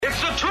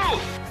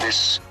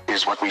This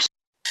is what we...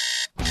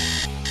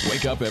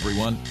 Wake up,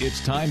 everyone.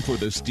 It's time for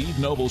the Steve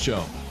Noble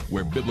Show,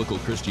 where biblical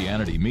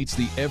Christianity meets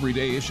the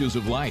everyday issues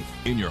of life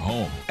in your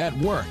home, at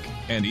work,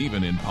 and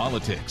even in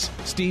politics.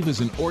 Steve is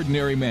an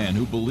ordinary man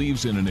who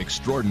believes in an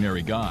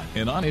extraordinary God,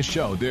 and on his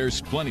show, there's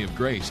plenty of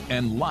grace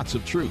and lots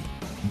of truth,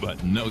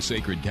 but no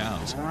sacred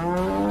cows.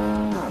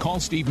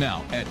 Call Steve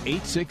now at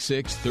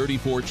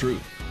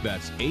 866-34-TRUTH.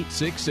 That's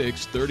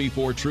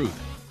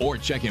 866-34-TRUTH. Or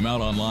check him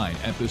out online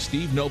at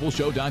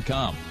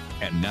thestevenobleshow.com.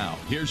 And now,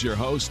 here's your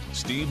host,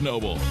 Steve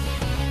Noble.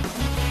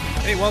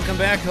 Hey, welcome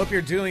back. Hope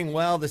you're doing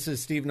well. This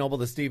is Steve Noble,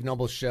 the Steve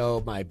Noble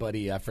Show. My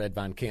buddy Fred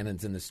Von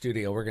Cannon's in the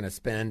studio. We're going to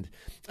spend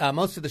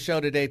most of the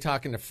show today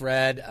talking to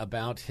Fred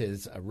about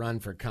his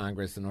run for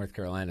Congress in North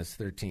Carolina's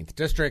 13th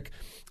District.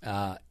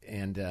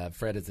 And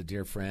Fred is a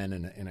dear friend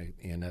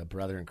and a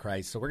brother in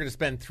Christ. So we're going to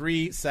spend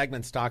 3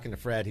 segments talking to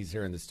Fred. He's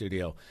here in the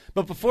studio.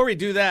 But before we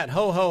do that,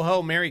 ho, ho,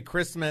 ho, Merry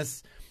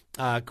Christmas.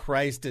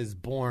 Christ is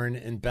born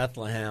in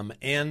Bethlehem,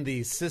 and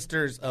the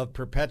Sisters of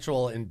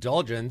Perpetual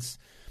Indulgence.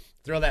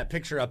 Throw that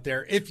picture up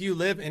there. If you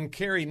live in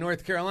Cary,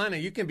 North Carolina,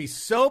 you can be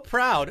so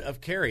proud of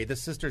Cary. The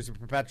Sisters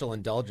of Perpetual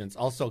Indulgence,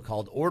 also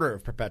called Order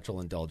of Perpetual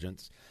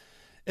Indulgence,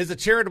 is a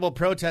charitable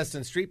protest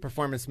and street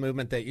performance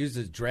movement that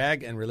uses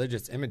drag and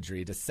religious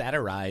imagery to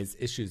satirize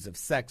issues of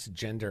sex,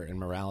 gender, and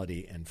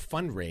morality and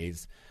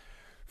fundraise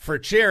for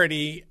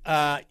charity.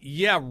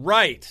 Yeah,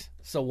 right.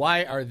 So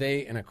why are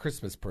they in a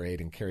Christmas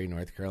parade in Cary,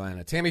 North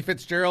Carolina? Tammy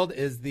Fitzgerald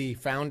is the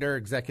founder,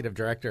 executive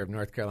director of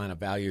North Carolina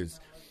Values,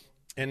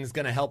 and is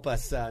going to help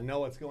us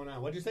know what's going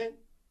on. What'd you say? It's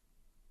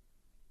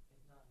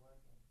not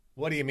working.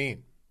 What do you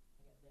mean?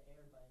 The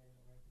air button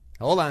isn't working.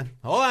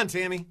 Hold on,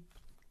 Tammy.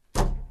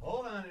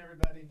 Hold on,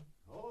 everybody.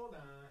 Hold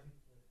on.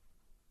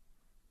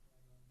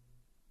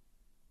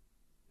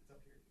 It's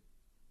up here.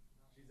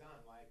 She's on.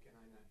 Why can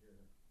I not hear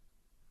her?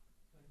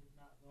 Because it's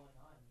not going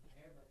on. The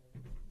air button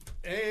isn't working.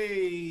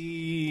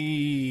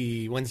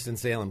 Hey,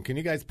 Winston-Salem, can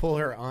you guys pull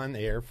her on the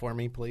air for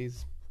me,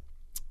 please?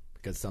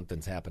 Because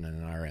something's happening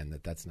on our end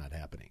that's not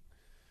happening.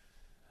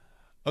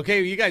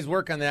 Okay, you guys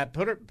work on that.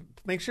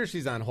 Make sure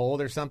she's on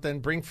hold or something.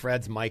 Bring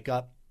Fred's mic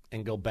up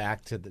and go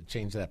back to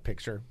change that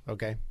picture,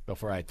 okay?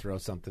 Before I throw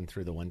something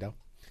through the window,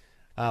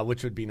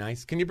 which would be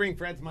nice. Can you bring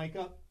Fred's mic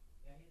up?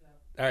 Yeah, he's up.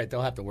 All right,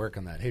 they'll have to work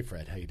on that. Hey,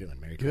 Fred, how you doing?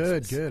 Merry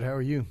Christmas. Good. How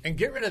are you? And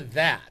get rid of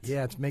that.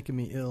 Yeah, it's making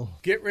me ill.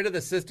 Get rid of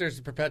the Sisters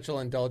of Perpetual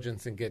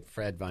Indulgence and get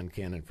Fred Von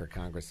Cannon for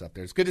Congress up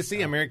there. It's good to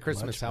see you. Merry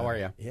Christmas. How are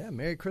you? Yeah,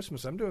 Merry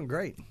Christmas. I'm doing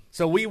great.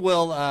 So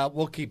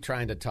we'll keep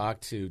trying to talk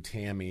to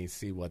Tammy,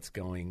 see what's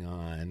going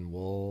on.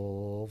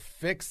 We'll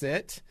fix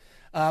it.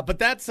 But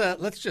that's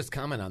let's just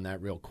comment on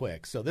that real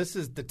quick. So this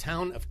is the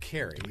town of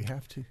Cary. Do we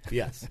have to?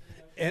 Yes.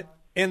 and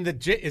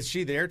is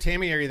she there?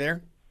 Tammy, are you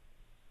there?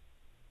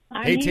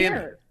 I'm hey, here.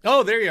 Tammy.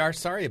 Oh, there you are.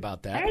 Sorry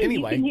about that. Hey,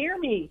 anyway, you can hear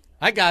me.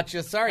 I got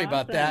you. Sorry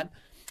about that.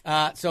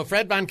 So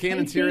Fred Von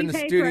Cannon's here in the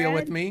studio Fred.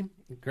 with me.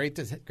 Great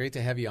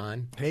to have you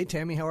on. Hey,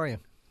 Tammy, how are you?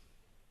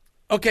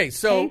 Okay,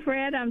 so Hey,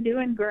 Fred, I'm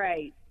doing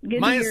great. Good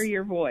to hear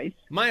your voice.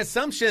 My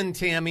assumption,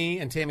 Tammy,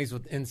 and Tammy's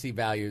with NC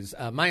Values,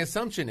 my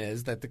assumption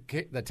is that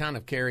the town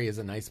of Cary is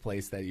a nice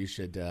place that you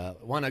should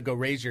want to go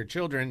raise your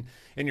children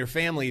and your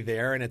family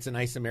there, and it's a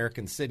nice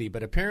American city,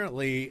 but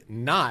apparently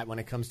not when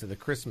it comes to the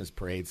Christmas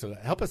parade. So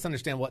help us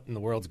understand what in the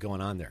world's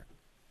going on there.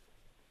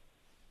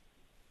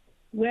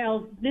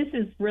 Well, this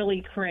is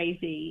really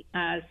crazy,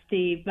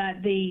 Steve,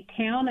 but the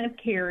town of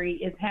Cary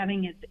is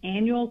having its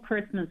annual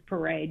Christmas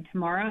parade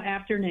tomorrow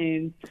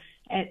afternoon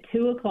at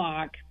 2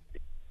 o'clock.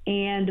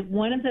 And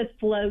one of the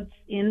floats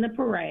in the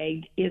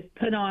parade is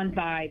put on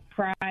by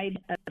Pride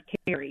of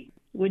Cary,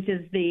 which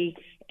is the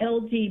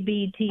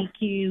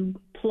LGBTQ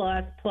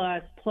plus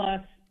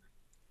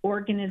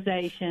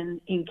organization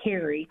in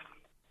Cary.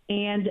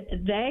 And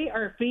they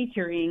are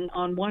featuring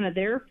on one of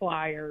their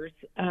flyers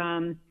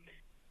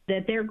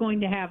that they're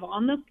going to have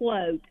on the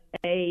float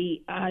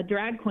a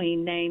drag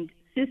queen named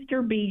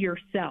Sister Be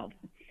Yourself,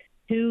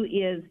 who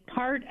is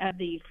part of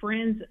the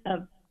Friends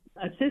of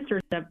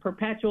Sisters of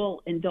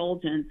Perpetual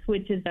Indulgence,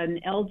 which is an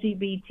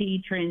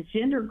LGBT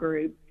transgender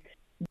group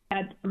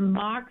that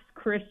mocks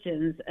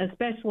Christians,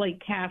 especially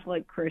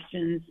Catholic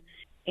Christians,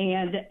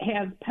 and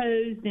has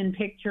posed in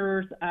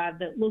pictures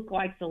that look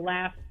like the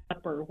Last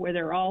Supper, where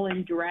they're all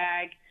in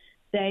drag.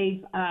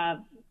 They've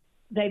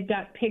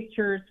got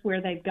pictures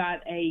where they've got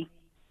a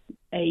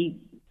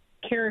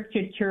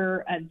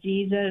caricature of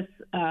Jesus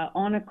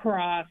on a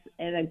cross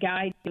and a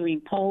guy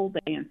doing pole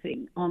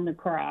dancing on the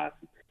cross,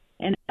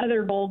 and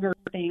other vulgar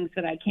things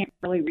that I can't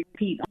really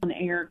repeat on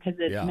air because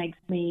it makes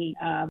me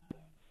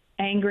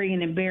angry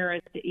and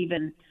embarrassed to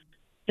even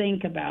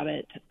think about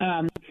it.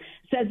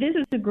 So this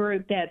is a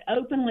group that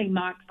openly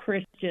mocks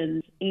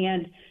Christians,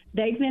 and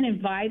they've been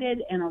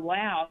invited and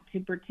allowed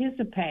to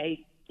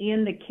participate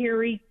in the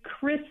Cary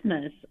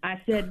Christmas, I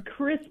said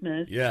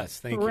Christmas,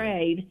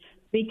 parade,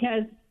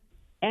 because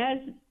as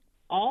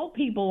all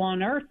people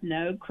on earth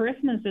know,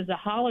 Christmas is a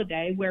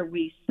holiday where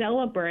we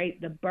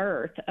celebrate the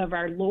birth of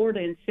our Lord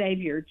and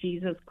Savior,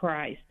 Jesus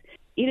Christ.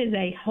 It is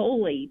a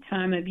holy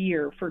time of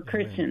year for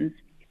Christians.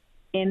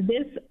 And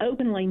this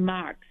openly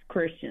mocks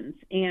Christians.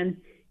 And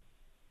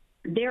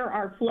there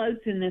are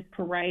floats in this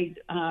parade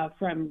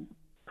from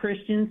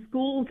Christian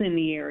schools in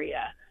the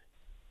area.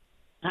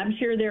 I'm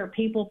sure there are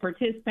people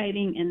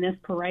participating in this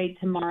parade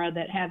tomorrow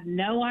that have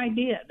no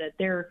idea that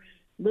their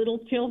little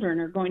children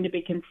are going to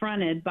be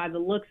confronted by the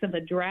looks of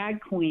a drag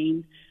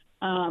queen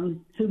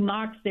who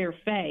mocks their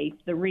faith,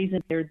 the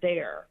reason they're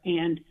there.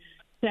 And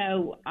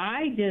so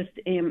I just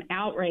am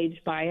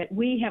outraged by it.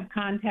 We have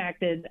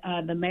contacted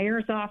the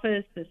mayor's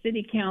office, the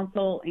city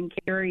council in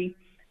Cary,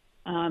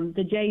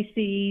 the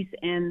JCs,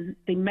 and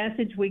the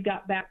message we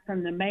got back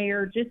from the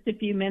mayor just a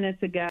few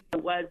minutes ago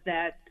was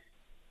that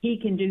he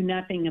can do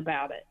nothing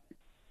about it.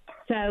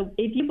 So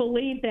if you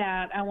believe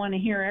that, I want to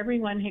hear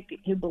everyone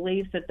who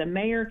believes that the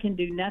mayor can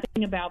do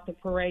nothing about the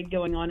parade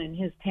going on in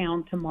his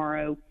town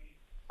tomorrow,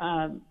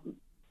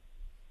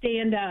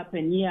 stand up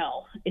and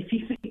yell if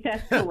you think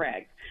that's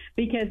correct,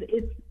 because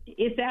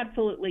it's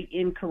absolutely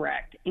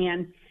incorrect.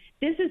 And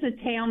this is a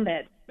town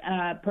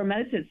that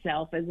promotes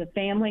itself as a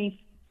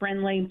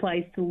family-friendly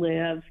place to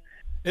live.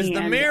 Is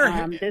the mayor?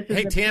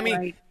 Hey, Tammy,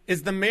 parade.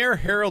 Is the mayor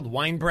Harold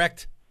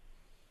Weinbrecht?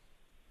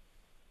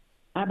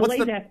 I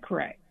believe that's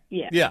correct.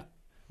 Yeah. Yeah.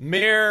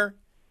 Mayor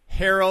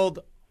Harold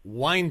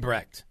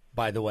Weinbrecht,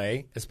 by the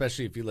way,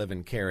 especially if you live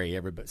in Cary.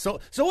 Everybody. So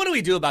what do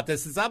we do about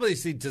this? It's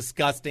obviously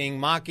disgusting,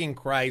 mocking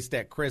Christ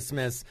at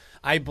Christmas.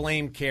 I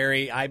blame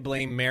Cary. I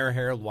blame Mayor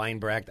Harold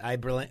Weinbrecht. I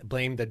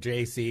blame the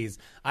JCs.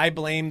 I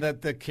blame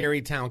the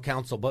Cary Town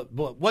Council. But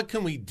what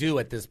can we do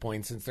at this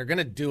point, since they're going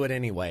to do it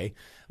anyway?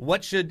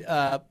 What should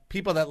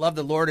people that love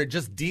the Lord or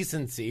just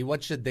decency,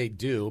 what should they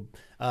do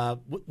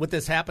with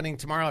this happening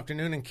tomorrow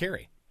afternoon in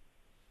Cary?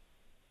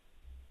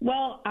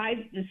 Well,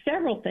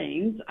 several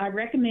things. I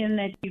recommend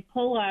that you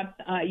pull up,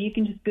 you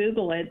can just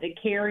Google it, the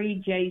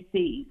Cary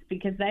JCs,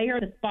 because they are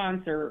the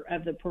sponsor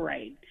of the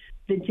parade.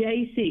 The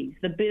JCs,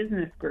 the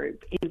business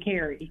group in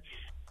Cary.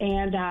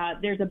 And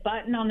there's a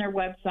button on their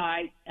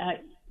website.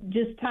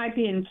 Just type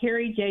in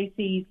Cary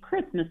JCs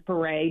Christmas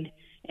Parade,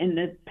 and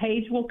the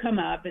page will come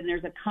up, and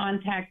there's a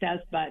Contact Us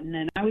button,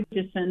 and I would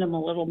just send them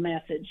a little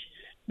message.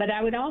 But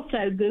I would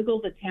also Google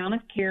the town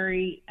of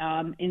Cary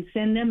and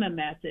send them a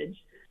message.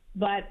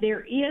 But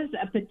there is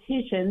a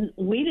petition.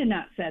 We did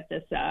not set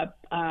this up,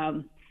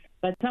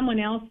 but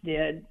someone else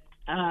did,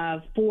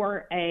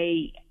 for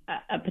a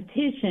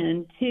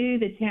petition to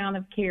the town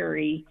of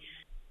Cary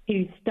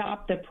to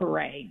stop the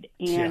parade.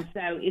 And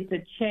so it's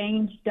a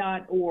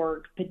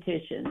change.org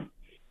petition.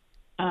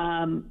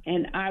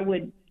 And I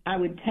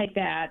would take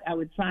that. I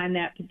would sign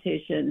that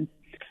petition.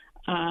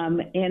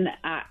 And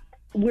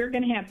we're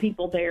going to have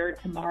people there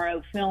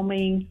tomorrow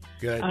filming.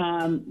 Good.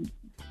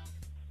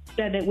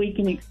 So that we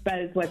can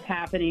expose what's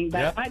happening.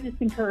 But I just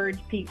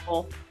encourage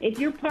people, if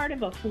you're part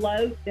of a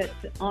float that's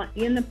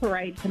in the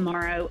parade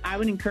tomorrow, I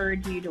would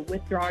encourage you to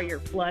withdraw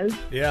your float.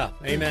 Yeah,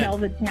 amen. And tell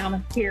the town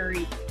of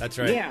Cary. That's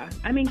right. Yeah,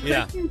 I mean,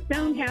 Christians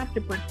don't have to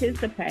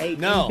participate.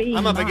 No, in being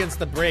I'm up mocked. against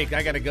the break.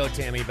 I got to go,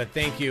 Tammy, but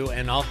thank you,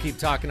 and I'll keep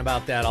talking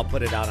about that. I'll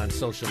put it out on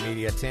social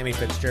media. Tammy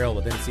Fitzgerald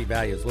with NC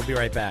Values. We'll be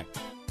right back.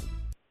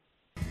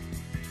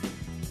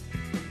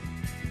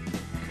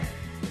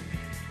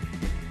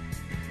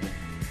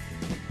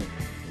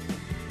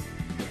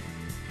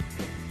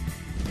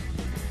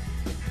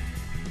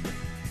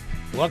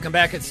 Welcome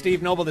back at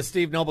Steve Noble, the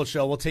Steve Noble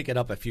Show. We'll take it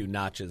up a few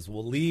notches.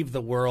 We'll leave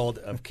the world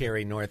of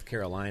Cary, North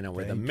Carolina,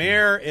 where the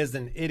mayor is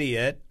an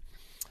idiot.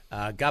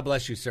 God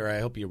bless you, sir. I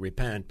hope you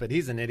repent. But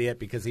he's an idiot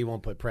because he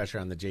won't put pressure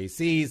on the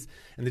JCs.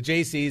 And the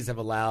JCs have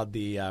allowed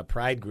the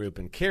Pride group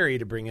in Cary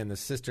to bring in the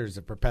Sisters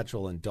of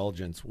Perpetual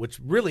Indulgence, which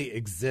really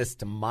exists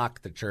to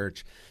mock the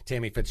church.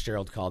 Tammy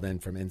Fitzgerald called in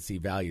from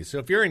NC Values. So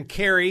if you're in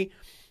Cary,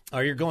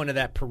 or you're going to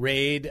that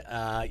parade,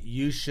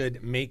 you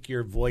should make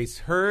your voice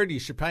heard. You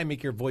should probably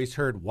make your voice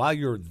heard while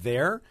you're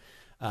there.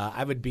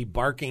 I would be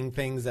barking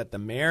things at the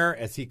mayor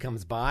as he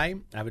comes by.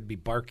 I would be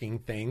barking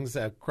things,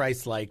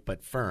 Christ-like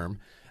but firm,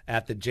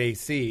 at the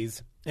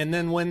JCs. And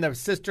then when the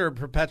Sister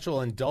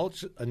Perpetual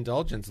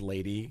Indulgence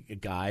lady,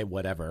 guy,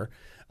 whatever,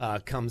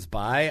 comes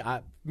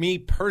by, me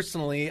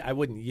personally, I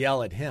wouldn't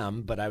yell at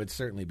him, but I would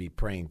certainly be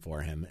praying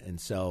for him.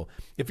 And so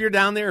if you're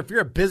down there, if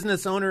you're a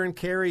business owner in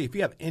Cary, if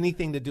you have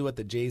anything to do with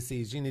the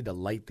JCs, you need to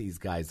light these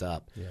guys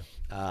up.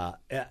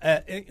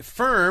 Yeah.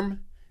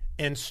 Firm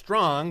and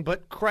strong,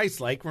 but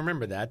Christ-like.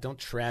 Remember that. Don't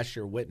trash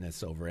your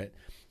witness over it.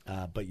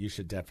 But you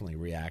should definitely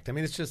react. I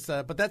mean, it's just,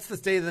 but that's the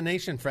state of the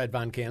nation, Fred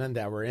Von Cannon,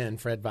 that we're in.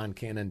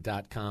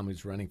 FredVonCannon.com,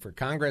 who's running for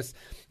Congress.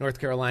 North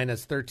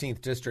Carolina's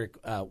 13th district,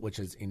 which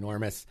is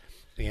enormous,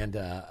 and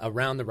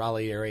around the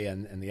Raleigh area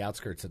and the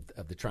outskirts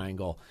of the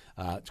Triangle.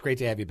 It's great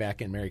to have you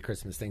back in. Merry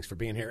Christmas. Thanks for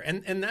being here.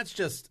 And that's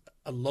just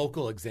a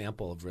local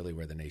example of really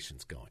where the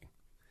nation's going.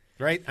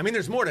 Right? I mean,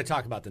 there's more to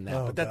talk about than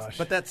that,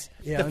 but that's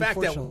the fact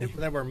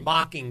that we're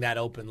mocking that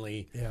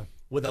openly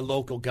with a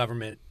local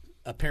government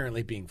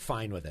apparently being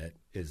fine with it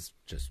is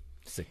just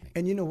sickening.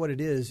 And you know what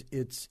it is?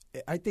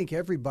 I think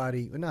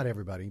everybody, well, not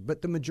everybody,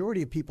 but the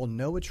majority of people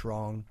know it's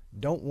wrong,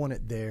 don't want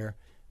it there,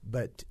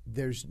 but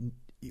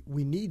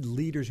we need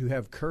leaders who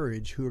have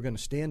courage, who are going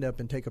to stand up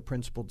and take a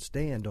principled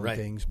stand on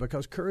things,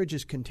 because courage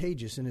is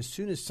contagious. And as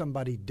soon as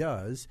somebody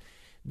does,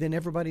 then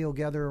everybody will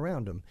gather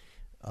around them.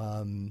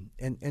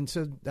 And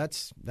so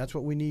that's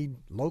what we need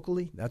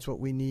locally. That's what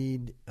we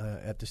need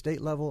at the state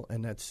level,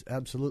 and that's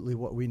absolutely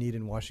what we need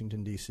in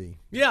Washington, D.C.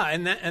 Yeah,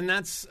 and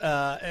that's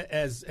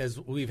as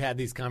we've had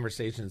these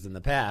conversations in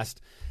the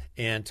past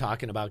and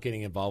talking about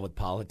getting involved with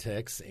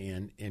politics,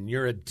 and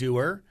you're a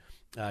doer.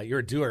 You're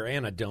a doer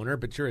and a donor,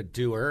 but you're a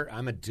doer.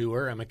 I'm a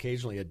doer. I'm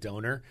occasionally a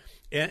donor.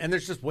 And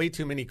there's just way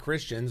too many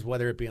Christians,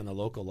 whether it be on the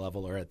local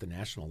level or at the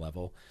national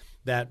level,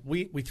 that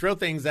we throw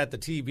things at the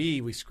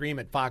TV, we scream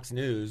at Fox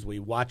News, we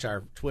watch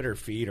our Twitter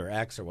feed or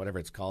X or whatever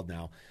it's called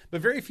now, but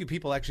very few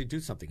people actually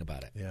do something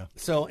about it. Yeah.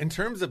 So in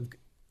terms of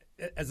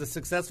as a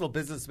successful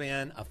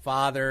businessman, a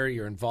father,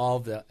 you're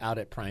involved out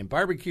at Prime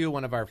Barbecue,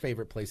 one of our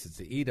favorite places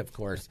to eat, of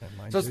course.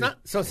 So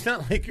it's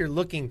not like you're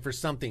looking for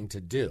something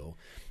to do.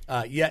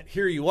 Yet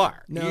here you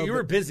are. No, you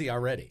were busy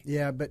already.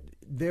 Yeah, but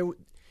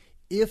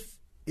if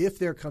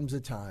there comes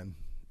a time,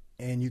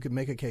 and you could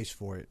make a case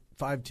for it,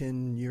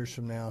 5-10 years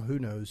from now, who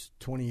knows,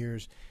 20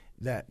 years,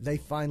 that they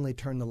finally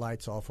turn the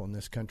lights off on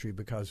this country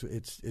because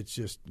it's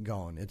just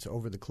gone. It's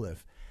over the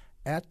cliff.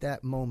 At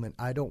that moment,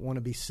 I don't want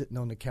to be sitting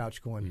on the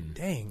couch going,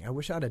 dang, I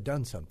wish I'd have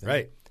done something.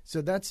 Right.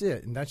 So that's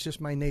it, and that's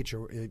just my nature.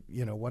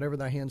 Whatever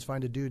thy hands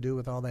find to do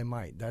with all thy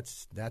might.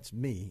 That's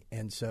me.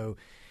 And so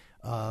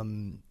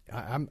I'm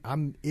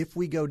if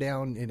we go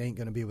down, it ain't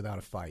going to be without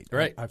a fight.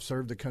 Right. I've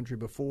served the country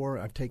before.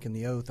 I've taken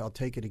the oath. I'll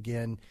take it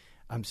again.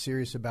 I'm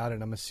serious about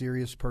it. I'm a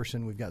serious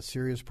person. We've got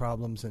serious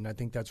problems, and I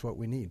think that's what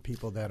we need.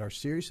 People that are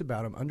serious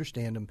about them,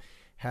 understand them,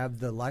 have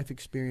the life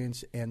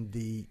experience and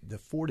the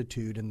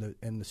fortitude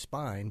and the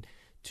spine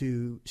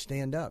to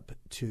stand up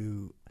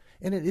to.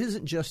 And it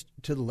isn't just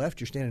to the left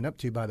you're standing up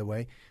to, by the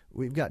way.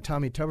 We've got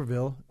Tommy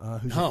Tuberville,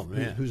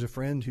 who's a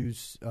friend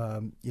who's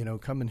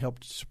come and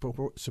helped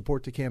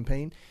support the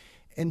campaign.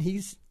 And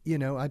he's,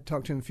 I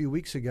talked to him a few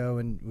weeks ago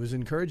and was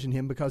encouraging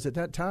him because at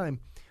that time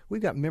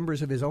we've got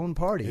members of his own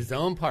party.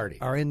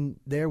 Are in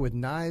there with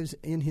knives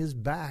in his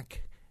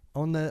back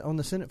on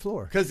the Senate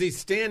floor. Because he's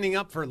standing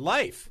up for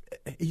life.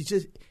 He's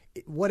just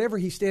whatever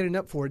he's standing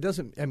up for. It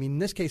doesn't. I mean, in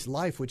this case,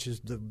 life, which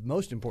is the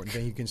most important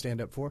thing you can stand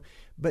up for.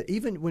 But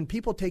even when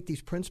people take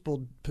these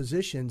principled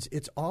positions,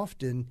 it's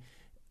often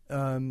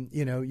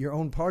your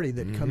own party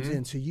that comes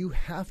in. So you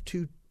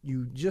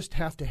just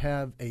have to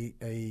have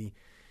a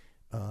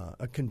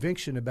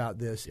conviction about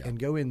this and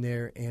go in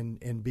there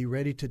and be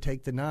ready to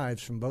take the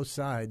knives from both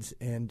sides.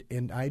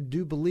 And I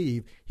do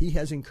believe he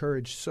has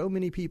encouraged so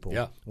many people.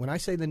 Yeah. When I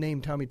say the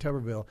name Tommy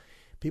Tuberville,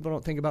 people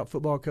don't think about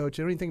football coach.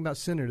 They don't even think about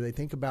senator. They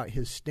think about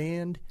his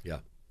stand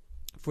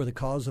for the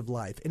cause of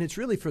life. And it's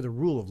really for the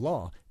rule of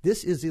law.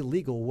 This is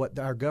illegal what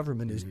our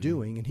government is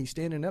doing, and he's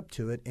standing up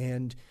to it,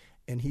 and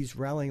he's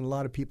rallying a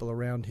lot of people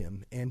around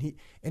him. And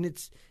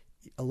it's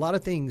a lot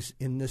of things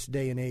in this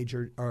day and age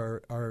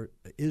are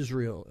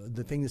Israel,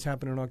 the thing that's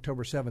happened on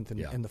October 7th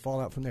and the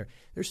fallout from there.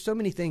 There's so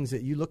many things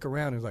that you look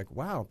around and it's like,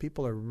 wow,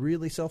 people are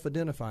really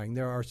self-identifying.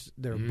 There are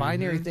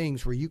binary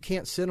things where you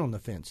can't sit on the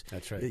fence.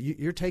 That's right.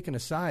 You're taken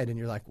aside and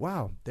you're like,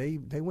 wow, they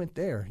went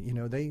there.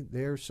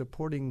 They're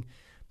supporting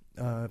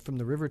from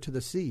the river to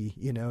the sea.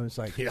 It's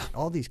like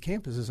all these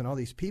campuses and all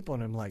these people,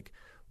 and I'm like,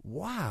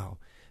 wow.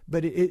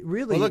 But it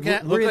really look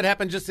what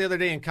happened just the other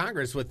day in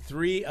Congress with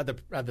three of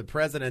the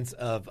presidents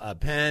of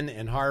Penn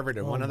and Harvard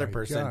and one other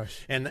person. Gosh.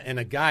 And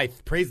a guy,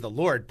 praise the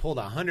Lord, pulled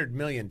a $100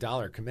 million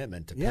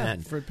commitment to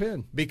Penn. For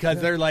Penn. Because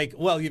they're like,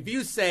 well, if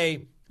you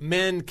say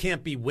men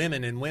can't be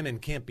women and women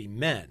can't be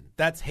men,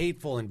 that's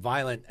hateful and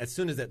violent as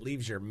soon as it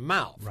leaves your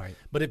mouth. Right.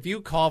 But if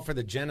you call for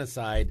the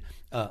genocide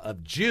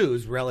of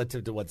Jews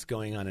relative to what's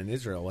going on in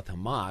Israel with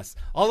Hamas,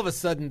 all of a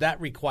sudden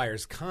that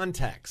requires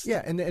context.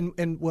 Yeah,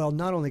 and well,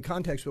 not only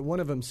context, but one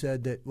of them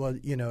said that, well,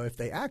 if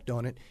they act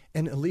on it,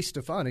 and Elise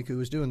Stefanik, who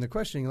was doing the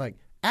questioning, like,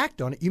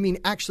 act on it? You mean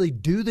actually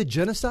do the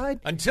genocide?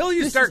 Until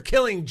you start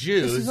killing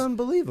Jews. This is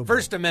unbelievable.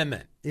 First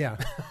Amendment. Yeah.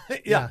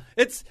 Yeah.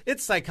 It's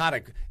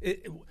psychotic.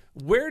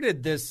 Where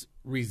did this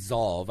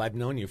resolve? I've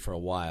known you for a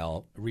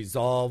while.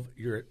 Resolve,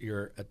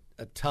 you're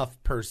a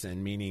tough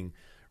person, meaning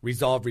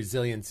resolve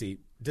resiliency.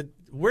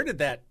 Where did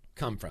that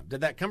come from?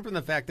 Did that come from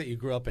the fact that you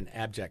grew up in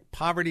abject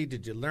poverty?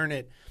 Did you learn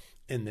it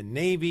in the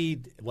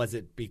Navy? Was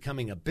it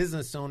becoming a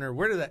business owner?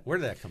 Where did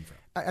that come from?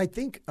 I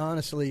think,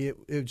 honestly, it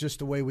was just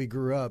the way we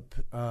grew up.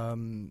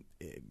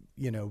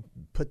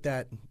 Put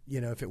that,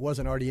 if it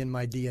wasn't already in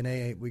my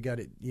DNA, we got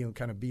it,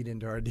 kind of beat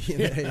into our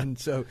DNA. Yeah. And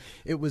so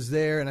it was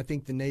there. And I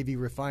think the Navy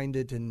refined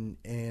it and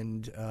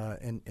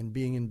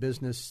being in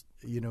business,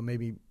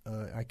 maybe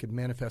I could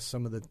manifest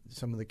some of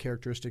the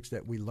characteristics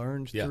that we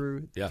learned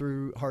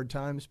through hard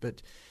times.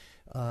 But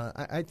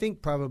I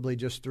think probably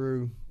just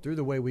through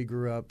the way we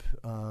grew up,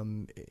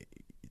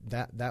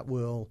 that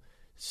will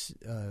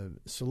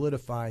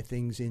solidify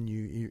things in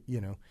you.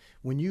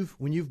 When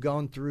you've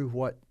gone through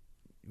what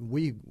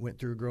we went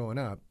through growing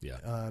up,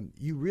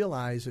 you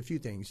realize a few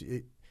things.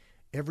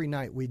 Every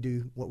night we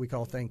do what we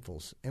call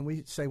thankfuls, and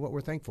we say what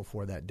we're thankful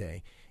for that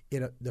day.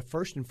 the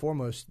first and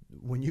foremost,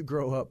 when you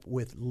grow up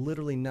with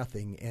literally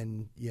nothing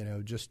and,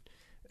 just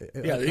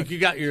you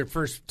got your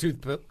first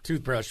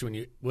toothbrush when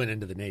you went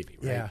into the Navy,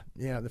 right?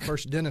 Yeah. The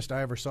first dentist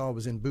I ever saw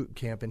was in boot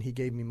camp, and he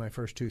gave me my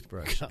first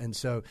toothbrush. And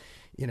so,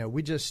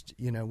 we just,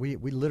 we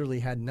literally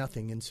had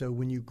nothing. And so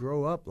when you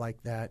grow up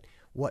like that,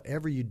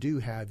 whatever you do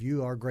have,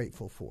 you are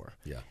grateful for.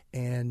 Yeah.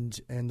 And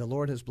the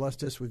Lord has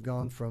blessed us. We've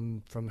gone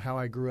from how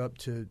I grew up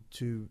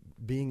to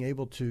being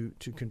able to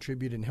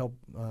contribute and help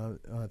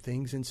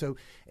things. And so,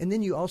 and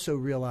then you also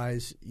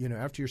realize,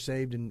 after you're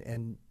saved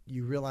and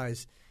you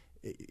realize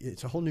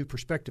it's a whole new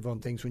perspective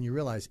on things when you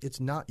realize it's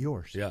not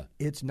yours. Yeah.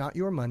 It's not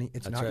your money.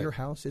 It's not your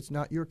house. It's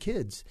not your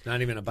kids. It's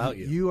not even about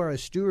you. You are a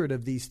steward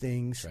of these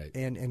things, right.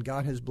 and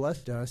God has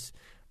blessed us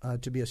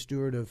to be a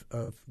steward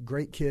of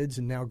great kids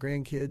and now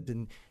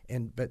grandkids,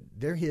 but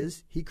they're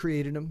His. He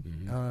created them.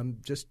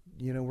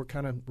 Mm-hmm. We're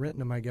kind of renting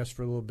them, I guess,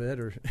 for a little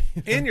bit. Or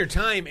in your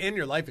time and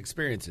your life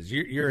experiences,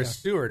 you're a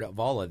steward of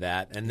all of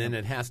that, and then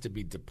it has to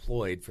be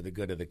deployed for the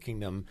good of the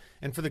kingdom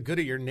and for the good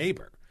of your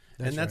neighbor.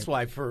 That's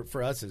why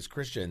for us as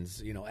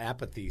Christians,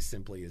 apathy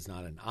simply is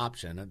not an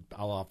option.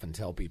 I'll often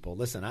tell people,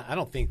 listen, I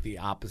don't think the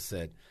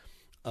opposite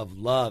of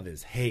love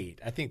is hate.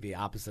 I think the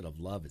opposite of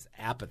love is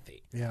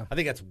apathy. Yeah. I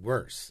think that's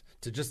worse,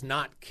 to just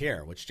not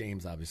care, which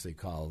James obviously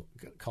calls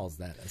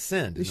that a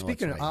sin.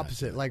 Speaking of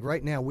opposite, like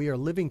right now, we are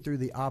living through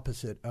the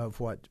opposite of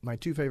what my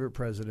two favorite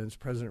presidents,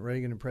 President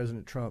Reagan and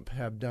President Trump,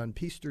 have done,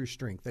 peace through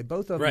strength. They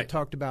both of them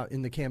talked about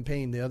in the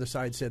campaign, the other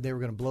side said they were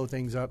going to blow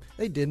things up.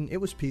 They didn't.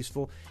 It was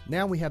peaceful.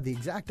 Now we have the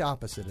exact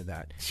opposite of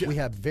that. Yeah. We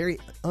have very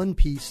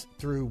unpeace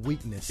through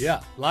weakness.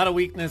 Yeah, a lot of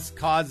weakness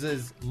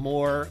causes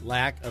more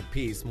lack of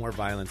peace, more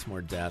violence,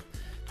 more death.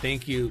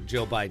 Thank you,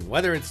 Joe Biden.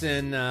 Whether it's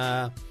in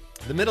the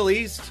Middle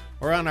East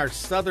or on our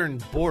southern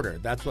border,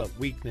 that's what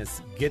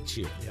weakness gets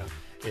you,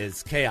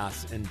 is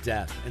chaos and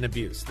death and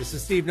abuse. This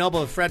is Steve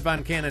Noble of Fred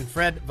Von Canon,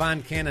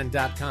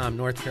 fredvoncannon.com,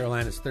 North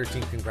Carolina's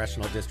 13th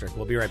Congressional District.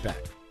 We'll be right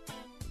back.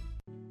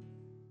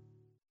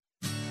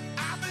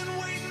 I've been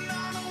waiting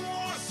on a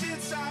war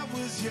since I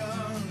was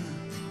young.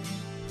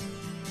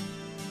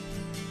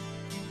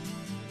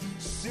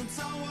 Since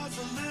I was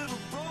a little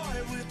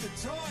boy with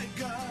a toy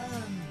gun.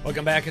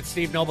 Welcome back. It's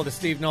Steve Noble, the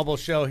Steve Noble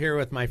Show, here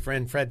with my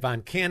friend Fred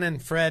Von Canon.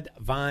 Fred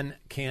Von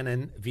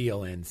Canon,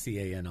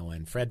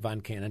 VonCanon,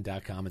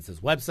 fredvoncannon.com. It's his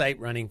website,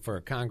 running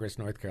for Congress,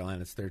 North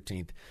Carolina's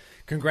 13th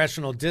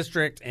Congressional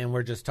District. And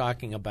we're just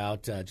talking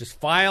about, just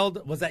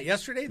filed, was that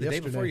yesterday? The day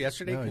before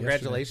yesterday? No,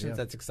 Congratulations.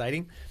 Yesterday, That's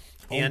exciting.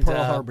 On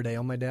Pearl Harbor Day,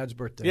 on my dad's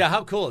birthday. Yeah,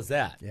 how cool is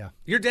that? Yeah.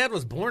 Your dad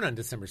was born on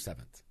December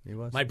 7th. He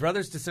was. My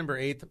brother's December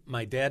 8th.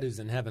 My dad, who's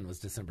in heaven, was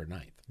December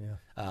 9th.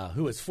 Yeah.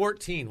 Who was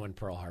 14 when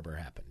Pearl Harbor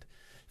happened.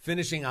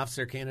 Finishing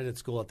officer candidate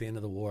school at the end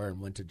of the war and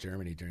went to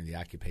Germany during the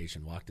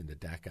occupation, walked into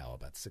Dachau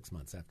about 6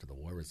 months after the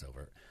war was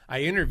over.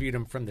 I interviewed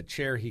him from the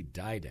chair he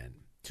died in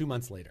 2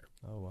 months later.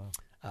 Oh,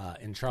 wow.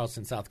 In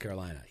Charleston, South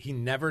Carolina. He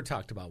never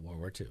talked about World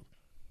War II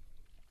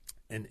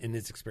and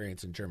his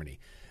experience in Germany.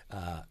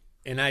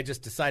 And I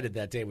just decided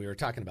that day we were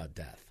talking about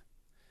death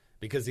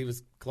because he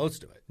was close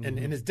to it. Mm-hmm.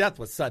 And his death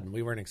was sudden.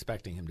 We weren't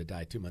expecting him to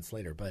die 2 months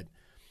later. But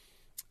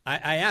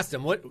I asked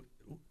him, what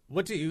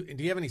do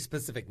you have any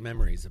specific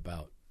memories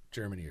about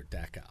Germany or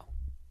Dachau?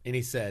 And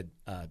he said,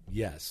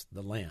 yes,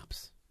 the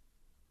lamps.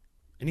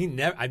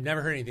 And I've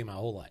never heard anything my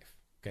whole life.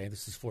 Okay,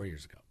 this is 4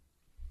 years ago.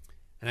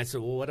 And I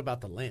said, well, what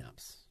about the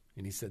lamps?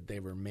 And he said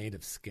they were made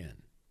of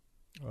skin.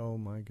 Oh,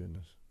 my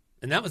goodness.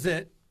 And that was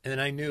it. And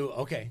then I knew,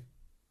 okay,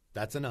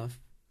 that's enough.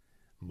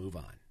 Move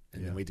on.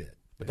 And then we did.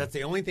 But that's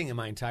the only thing in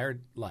my entire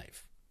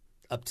life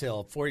up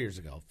till 4 years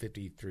ago,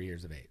 53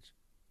 years of age,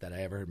 that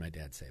I ever heard my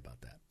dad say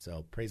about that.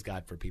 So praise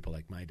God for people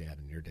like my dad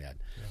and your dad.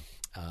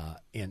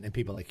 And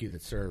people like you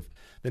that serve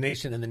the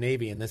nation and the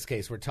Navy. In this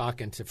case, we're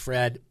talking to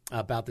Fred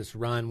about this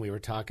run. We were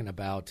talking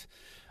about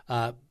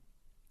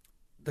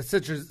the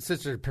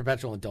Sister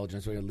Perpetual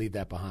Indulgence. We're going to leave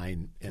that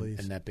behind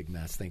in that big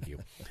mess. Thank you.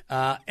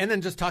 And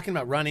then just talking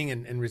about running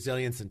and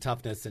resilience and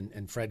toughness.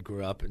 And Fred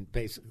grew up in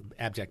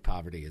abject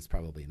poverty is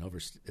probably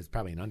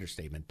an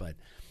understatement, but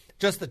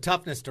just the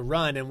toughness to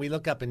run. And we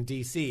look up in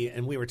D.C.,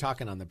 and we were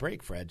talking on the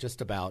break, Fred,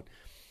 just about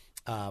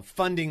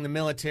funding the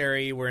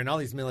military. We're in all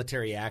these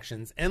military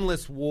actions,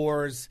 endless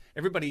wars.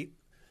 Everybody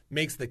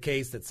makes the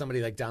case that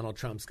somebody like Donald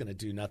Trump's going to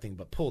do nothing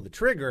but pull the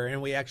trigger,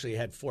 and we actually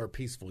had 4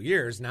 peaceful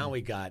years. Now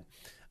we got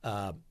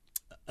a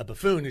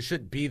buffoon who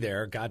shouldn't be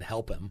there, God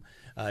help him,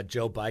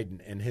 Joe Biden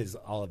and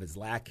all of his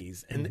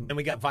lackeys, and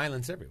we got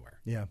violence everywhere.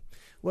 Yeah.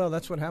 Well,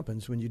 that's what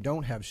happens when you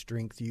don't have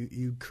strength.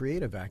 You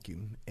create a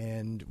vacuum,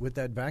 and with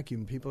that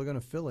vacuum, people are going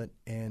to fill it.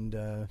 And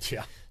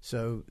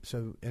so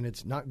and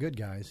it's not good,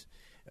 guys.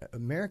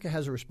 America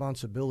has a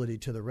responsibility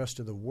to the rest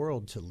of the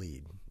world to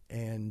lead.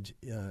 And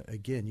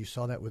again, you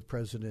saw that with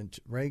President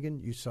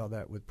Reagan. You saw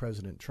that with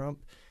President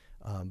Trump.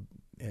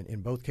 And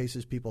in both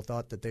cases, people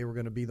thought that they were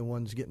going to be the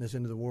ones getting us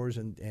into the wars.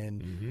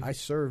 And I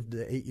served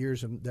the 8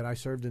 years that I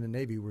served in the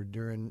Navy were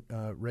during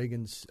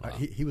Reagan's. Wow.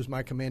 He was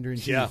my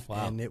commander-in-chief,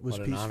 and it was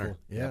peaceful. Honor.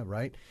 Yeah,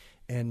 right.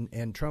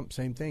 And Trump,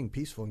 same thing,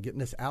 peaceful and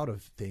getting us out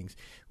of things.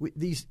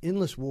 These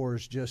endless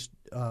wars just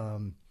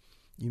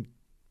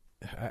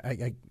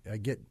I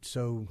get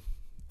so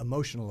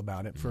emotional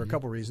about it for a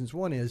couple reasons.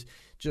 One is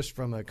just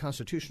from a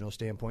constitutional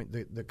standpoint,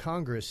 the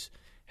Congress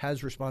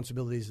has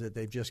responsibilities that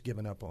they've just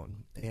given up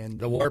on, and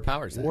The war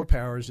powers. War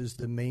powers is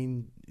the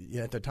main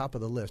at the top of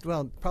the list.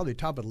 Well, probably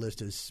top of the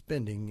list is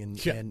spending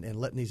and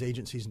letting these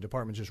agencies and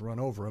departments just run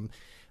over them.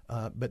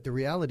 But the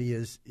reality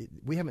is,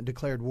 we haven't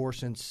declared war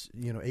since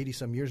 80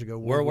 some years ago.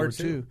 World War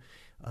II.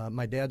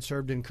 My dad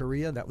served in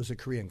Korea. That was a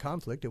Korean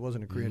conflict. It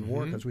wasn't a Korean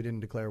war because we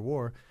didn't declare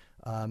war.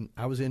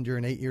 I was in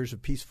during 8 years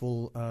of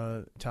peaceful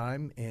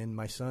time, and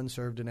my son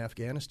served in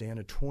Afghanistan,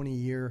 a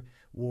 20-year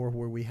war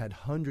where we had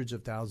hundreds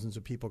of thousands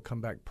of people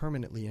come back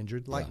permanently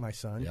injured, like my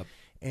son. Yep.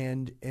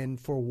 And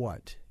for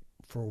what?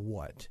 For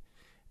what?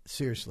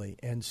 Seriously.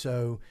 And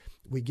so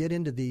we get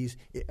into these.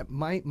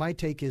 My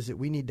take is that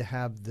we need to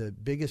have the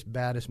biggest,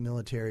 baddest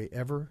military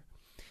ever,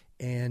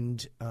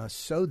 and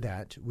so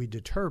that we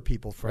deter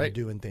people from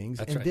doing things.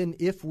 That's and right. then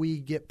if we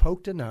get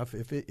poked enough,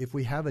 if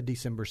we have a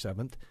December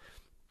 7th,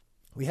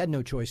 we had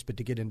no choice but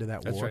to get into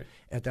that war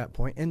at that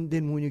point. And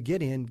then when you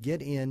get in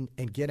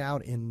and get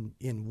out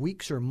in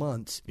weeks or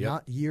months,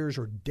 not years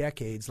or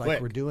decades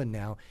like we're doing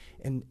now.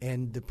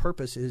 And the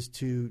purpose is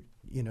to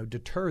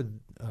deter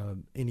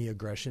any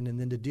aggression and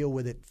then to deal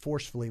with it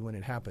forcefully when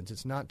it happens.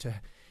 It's not to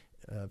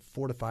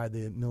fortify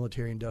the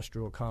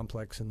military-industrial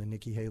complex and the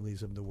Nikki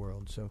Haley's of the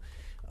world. So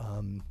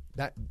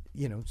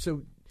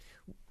so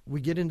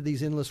we get into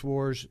these endless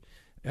wars.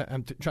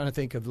 I'm trying to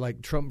think of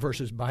like Trump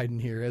versus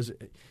Biden here. As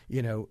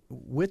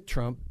with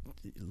Trump,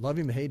 love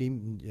him, hate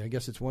him, I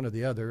guess it's one or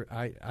the other.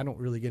 I don't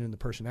really get into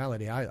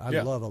personality. I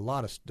love a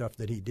lot of stuff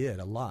that he did,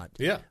 a lot.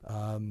 Yeah.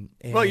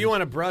 Well, you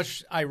want to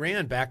brush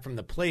Iran back from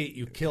the plate,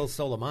 you kill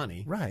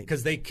Soleimani. Right.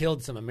 Because they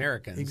killed some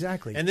Americans.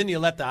 Exactly. And then you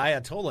let the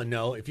Ayatollah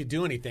know, if you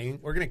do anything,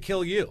 we're going to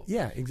kill you.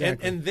 Yeah,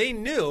 exactly. And they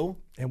knew.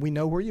 And we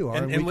know where you are,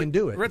 and we can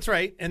do it. That's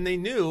right. And they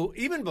knew,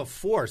 even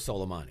before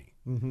Soleimani,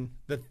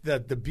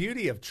 the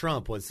beauty of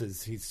Trump was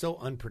he's so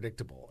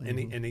unpredictable,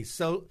 and he's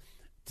so,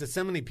 to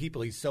so many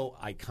people, he's so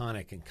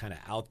iconic and kind of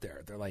out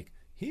there. They're like,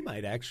 he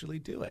might actually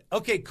do it.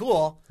 Okay,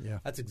 cool. Yeah.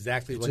 That's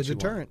exactly It's what a you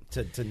deterrent.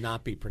 want, to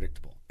not be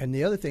predictable. And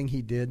the other thing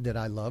he did that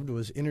I loved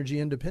was energy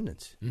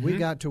independence. We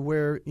got to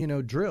where,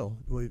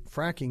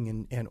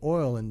 fracking and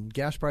oil and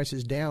gas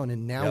prices down,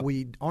 and now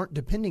we aren't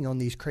depending on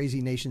these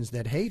crazy nations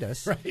that hate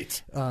us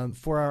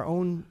for our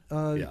own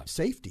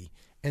safety.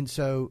 And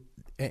so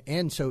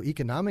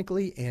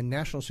economically and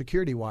national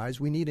security-wise,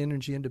 we need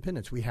energy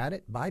independence. We had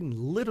it. Biden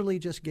literally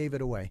just gave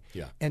it away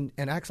and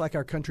acts like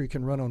our country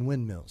can run on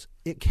windmills.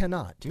 It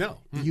cannot. No.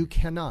 You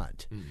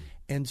cannot.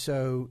 And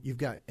so you've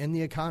got – and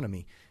the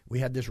economy. We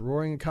had this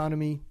roaring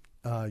economy.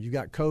 You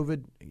got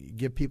COVID. You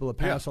give people a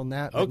pass on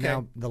that. But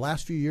now the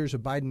last few years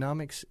of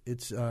Bidenomics,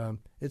 it's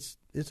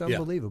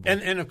unbelievable.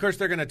 And, of course,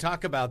 they're going to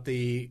talk about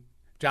the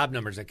job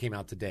numbers that came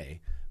out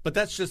today. But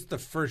that's just the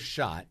first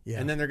shot,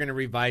 and then they're going to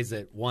revise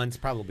it once,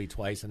 probably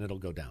twice, and it'll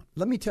go down.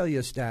 Let me tell you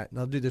a stat, and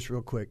I'll do this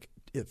real quick.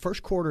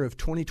 First quarter of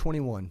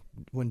 2021,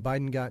 when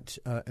Biden got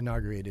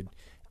inaugurated,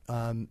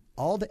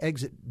 all the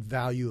exit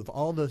value of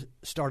all the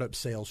startup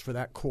sales for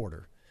that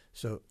quarter,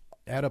 so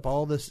add up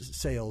all the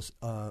sales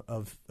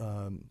of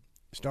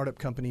startup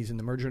companies in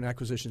the merger and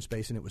acquisition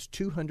space, and it was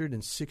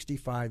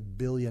 $265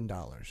 billion.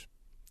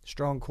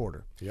 Strong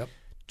quarter. Yep.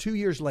 2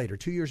 years later,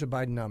 2 years of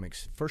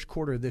Bidenomics, first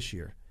quarter of this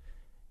year,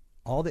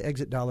 all the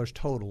exit dollars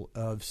total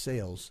of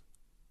sales,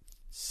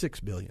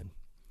 $6 billion,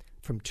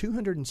 from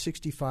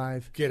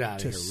 265 Get out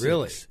to of here, 6.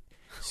 really?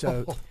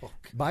 So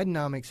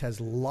Bidenomics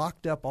has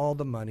locked up all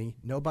the money.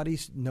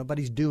 Nobody's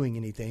doing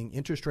anything.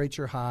 Interest rates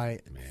are high.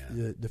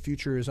 The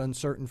future is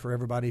uncertain for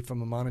everybody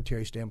from a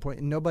monetary standpoint,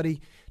 and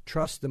nobody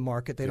trusts the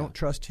market. They don't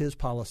trust his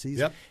policies.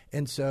 Yep.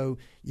 And so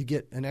you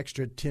get an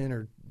extra 10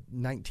 or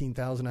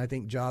 19,000, I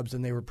think, jobs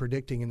than they were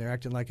predicting, and they're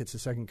acting like it's the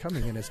second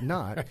coming, and it's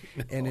not.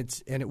 And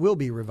it will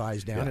be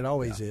revised down. It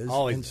always is.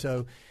 Always and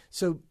is.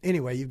 So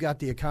anyway, you've got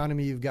the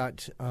economy, you've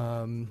got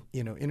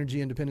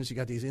energy independence, you've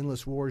got these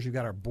endless wars, you've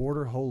got our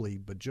border, holy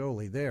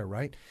bajoli there,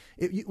 right?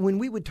 If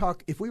we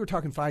were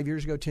talking 5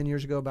 years ago, 10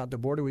 years ago about the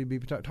border, we'd be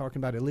talking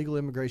about illegal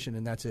immigration,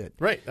 and that's it.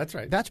 Right, that's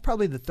right. That's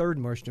probably the third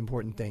most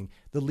important thing.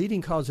 The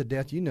leading cause of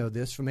death, you know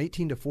this, from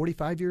 18 to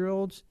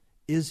 45-year-olds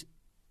is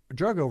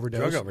drug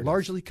overdose,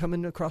 largely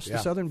coming across the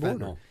southern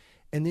border. Fentanyl.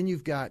 And then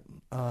you've got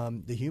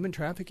the human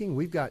trafficking.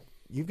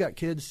 You've got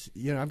kids.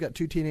 I've got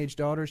 2 teenage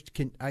daughters.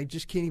 I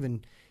just can't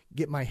even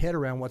get my head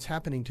around what's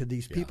happening to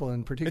these people,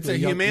 and particularly it's a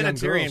young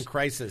humanitarian girls,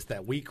 crisis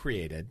that we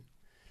created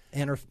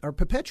and are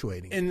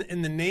perpetuating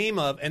in the name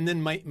of. And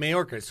then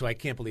Mayorkas, who I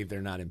can't believe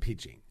they're not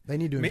impeaching. They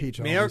need to impeach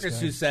all these Mayorkas,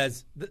 guys. who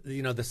says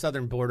the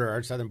southern border,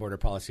 our southern border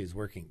policy is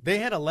working. They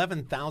had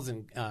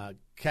 11,000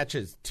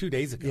 catches 2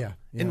 days ago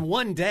in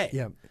one day.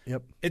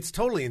 Yep. It's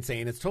totally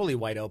insane. It's totally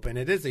wide open.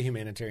 It is a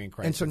humanitarian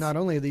crisis. And so not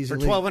only are these for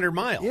 1,200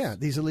 miles,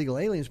 these illegal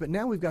aliens, but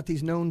now we've got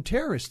these known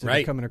terrorists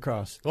that are coming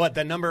across. What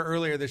the number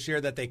earlier this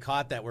year that they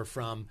caught that were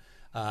from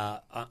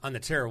on the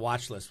terror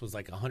watch list was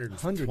like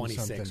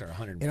 126 or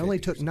 150. It only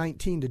took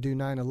 19 to do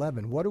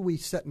 9/11. What are we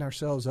setting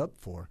ourselves up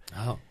for?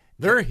 Oh.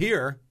 They're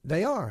here.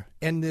 They are.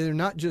 And they're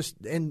not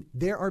just – and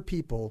there are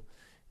people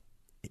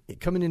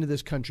coming into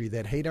this country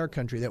that hate our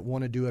country that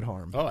want to do it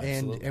harm. Oh,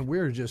 absolutely. And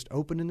we're just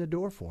opening the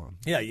door for them.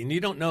 Yeah, and you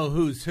don't know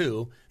who's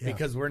who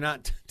because we're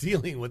not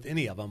dealing with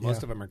any of them.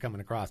 Most of them are coming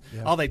across.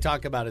 Yeah. All they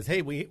talk about is,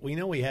 hey, we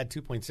know we had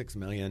 2.6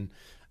 million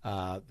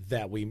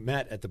that we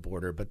met at the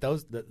border, but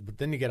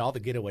then you get all the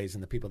getaways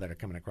and the people that are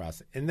coming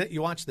across. And then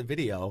you watch the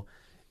video,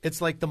 it's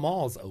like the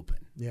mall's open.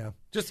 Yeah.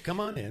 Just come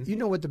on in. You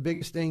know what the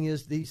biggest thing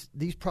is? These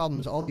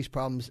problems, all these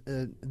problems,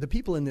 the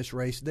people in this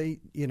race, they,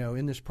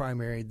 in this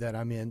primary that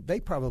I'm in, they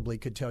probably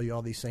could tell you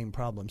all these same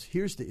problems.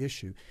 Here's the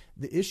issue.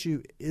 The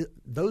issue,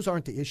 those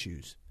aren't the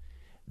issues.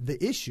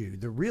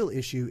 The real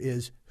issue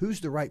is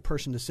who's the right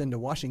person to send to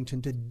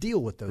Washington to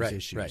deal with those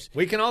issues. Right.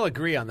 We can all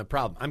agree on the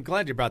problem. I'm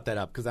glad you brought that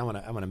up because I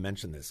want to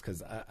mention this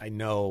because I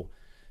know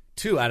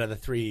 2 out of the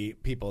 3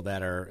 people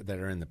that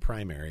are in the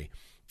primary.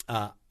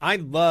 I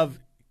love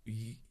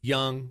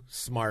young,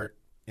 smart,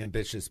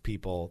 ambitious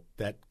people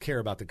that care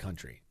about the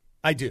country.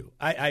 I do.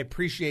 I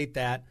appreciate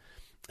that.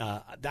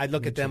 I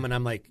look at them and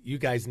I'm like, you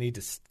guys need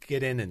to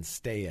get in and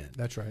stay in.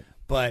 That's right.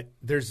 But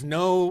there's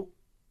no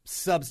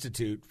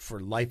substitute for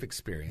life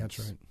experience.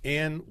 That's right.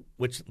 And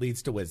which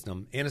leads to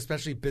wisdom, and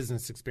especially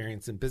business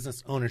experience and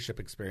business ownership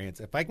experience.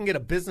 If I can get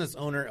a business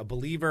owner, a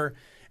believer,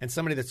 and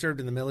somebody that served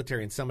in the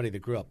military and somebody that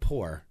grew up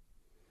poor,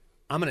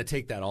 I'm going to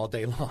take that all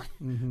day long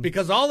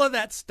because all of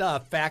that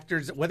stuff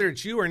factors, whether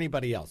it's you or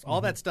anybody else, all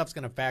that stuff's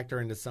going to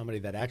factor into somebody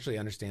that actually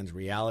understands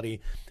reality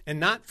and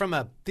not from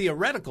a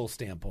theoretical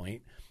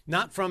standpoint,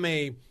 not from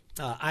a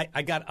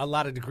I got a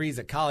lot of degrees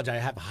at college. I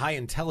have high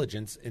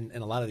intelligence, and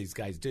a lot of these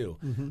guys do.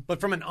 But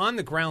from an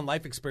on-the-ground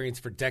life experience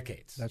for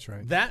decades. That's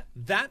right.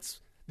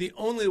 That's the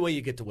only way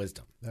you get to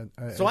wisdom.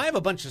 So I have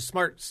a bunch of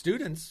smart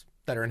students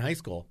that are in high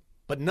school,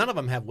 but none of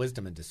them have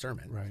wisdom and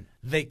discernment. Right.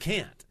 They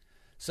can't.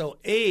 So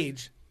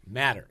age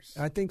matters.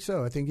 I think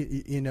so. I think,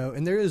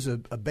 and there is a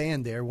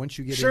band there once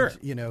you get sure.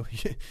 you don't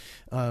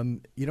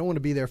want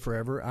to be there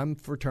forever. I'm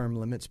for term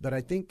limits, but I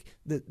think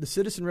that the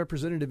citizen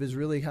representative is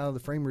really how the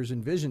framers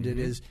envisioned it,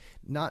 is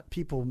not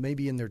people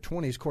maybe in their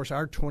 20s. Of course,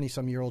 our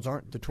 20-some-year-olds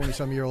aren't the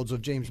 20-some-year-olds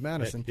of James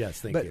Madison.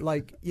 Yes, thank you. But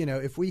like,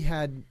 if we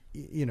had,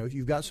 if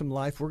you've got some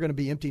life, we're going to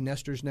be empty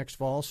nesters next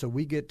fall, so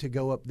we get to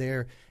go up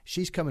there.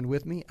 She's coming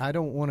with me. I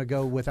don't want to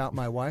go without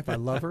my wife. I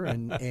love her,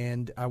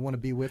 and I want to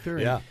be with her.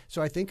 Yeah. And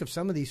so I think of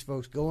some of these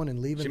folks going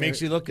and leaving. She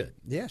makes you look good.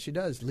 Yeah, she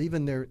does.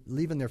 Leaving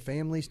their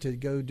families to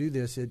go do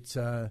this. It's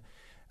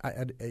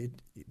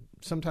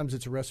sometimes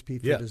it's a recipe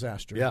for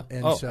disaster. Yeah.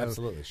 And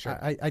absolutely. Sure.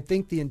 I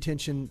think the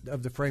intention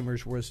of the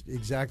framers was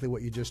exactly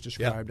what you just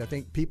described. Yeah. I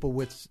think people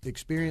with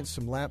experience,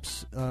 some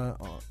laps, on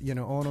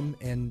them,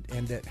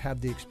 and that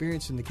have the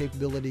experience and the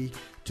capability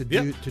to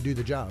do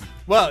the job.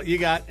 Well, you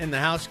got in the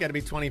House, you got to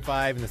be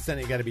 25, in the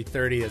Senate, you got to be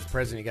 30. As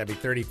president, you got to be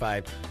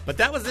 35. But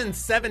that was in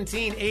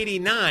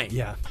 1789.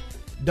 Yeah.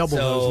 Double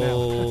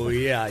those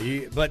now.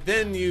 But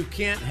then you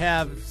can't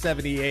have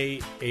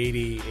 78,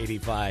 80,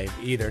 85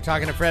 either.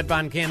 Talking to Fred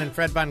Von Cannon,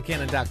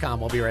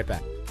 fredvoncannon.com. We'll be right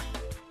back.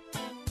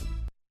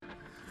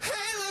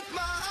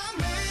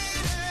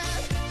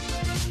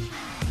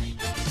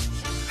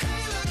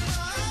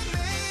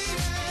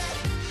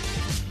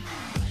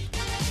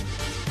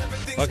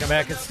 Welcome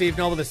back. It's Steve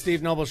Noble, The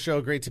Steve Noble Show.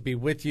 Great to be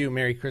with you.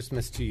 Merry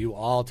Christmas to you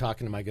all.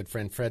 Talking to my good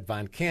friend Fred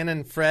Von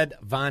Cannon. Fred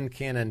Von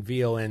Cannon,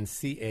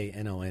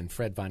 VONCANON,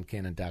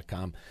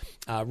 fredvoncannon.com.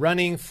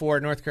 Running for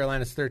North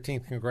Carolina's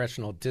 13th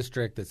Congressional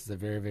District. This is a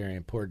very, very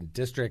important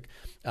district.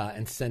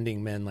 And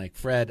sending men like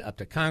Fred up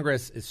to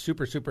Congress is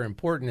super, super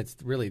important. It's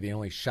really the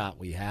only shot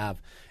we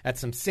have at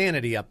some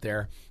sanity up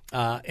there.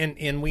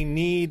 And we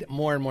need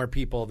more and more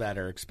people that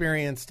are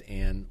experienced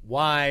and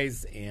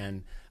wise,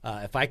 and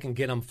if I can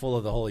get them full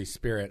of the Holy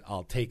Spirit,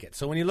 I'll take it.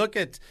 So when you look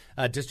at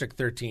District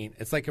 13,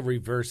 it's like a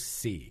reverse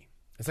C.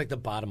 It's like the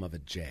bottom of a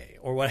J.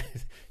 Or what?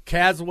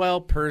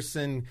 Caswell,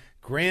 Person,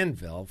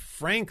 Granville,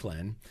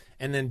 Franklin,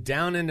 and then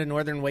down into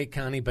northern Wake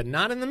County, but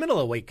not in the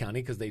middle of Wake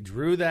County because they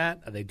drew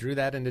that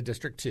into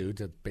District 2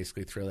 to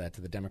basically throw that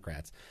to the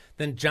Democrats.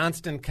 Then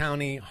Johnston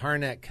County,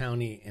 Harnett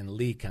County, and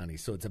Lee County.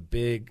 So it's a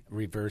big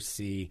reverse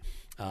C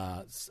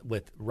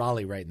with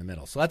Raleigh right in the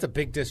middle. So that's a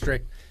big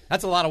district.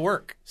 That's a lot of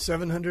work.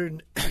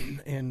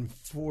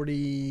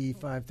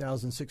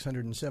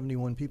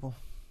 745,671 people.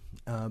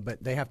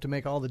 But they have to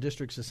make all the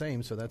districts the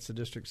same, so that's the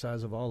district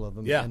size of all of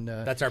them. Yeah, and,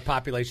 that's our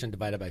population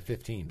divided by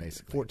 15,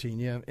 basically. 14,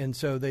 yeah. And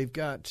so they've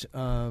got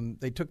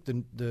they took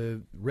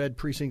the red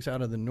precincts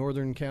out of the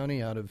northern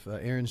county, out of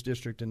Aaron's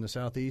district in the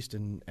southeast,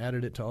 and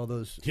added it to all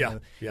those. Yeah.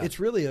 It's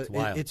really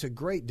it's a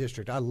great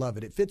district. I love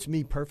it. It fits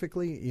me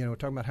perfectly.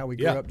 Talking about how we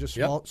grew up, just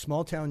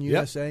small town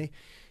USA.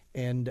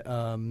 And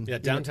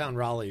downtown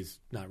Raleigh's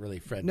not really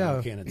Fred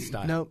Von Cannon's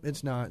style. No,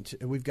 it's not.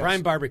 We've got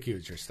Prime Barbecue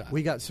is your style.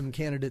 We got some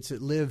candidates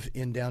that live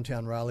in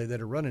downtown Raleigh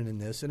that are running in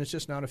this, and it's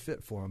just not a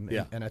fit for them.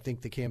 And I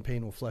think the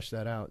campaign will flesh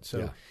that out.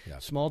 So,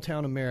 small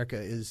town America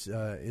is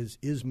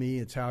me.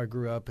 It's how I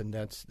grew up, and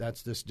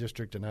that's this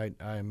district. And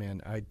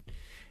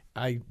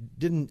I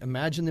didn't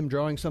imagine them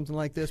drawing something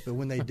like this, but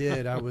when they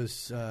did, I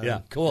was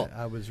cool.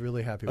 I was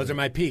really happy. Those with are it.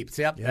 my peeps.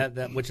 Yep.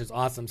 That, which is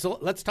awesome. So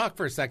let's talk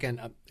for a second,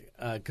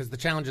 because the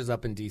challenge is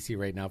up in D.C.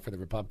 right now for the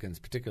Republicans,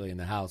 particularly in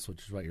the House,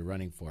 which is what you're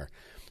running for,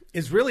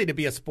 is really to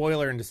be a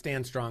spoiler and to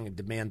stand strong and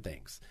demand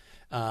things.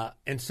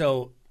 And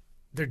so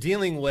they're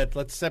dealing with,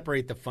 let's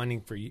separate the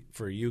funding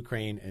for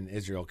Ukraine and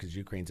Israel, because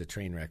Ukraine's a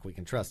train wreck. We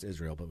can trust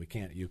Israel, but we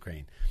can't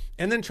Ukraine.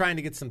 And then trying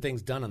to get some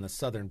things done on the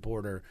southern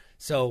border.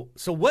 So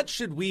what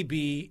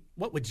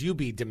would you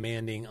be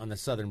demanding on the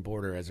southern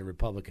border as a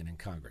Republican in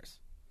Congress?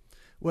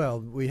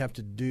 Well, we have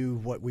to do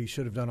what we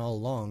should have done all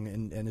along,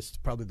 and it's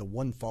probably the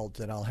one fault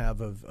that I'll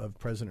have of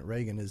President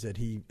Reagan is that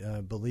he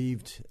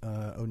believed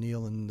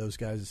O'Neill and those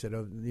guys and said,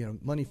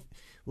 money,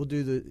 we'll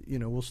do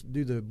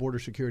the border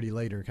security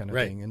later kind of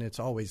thing, and it's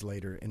always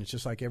later, and it's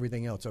just like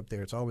everything else up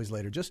there, it's always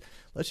later.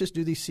 Let's just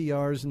do these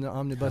CRs and the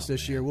omnibus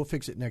this year. We'll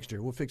fix it next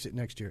year. We'll fix it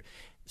next year.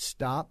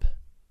 Stop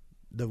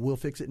the "we'll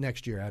fix it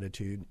next year"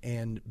 attitude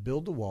and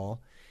build the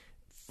wall,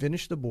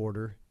 finish the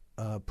border.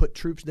 Put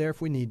troops there if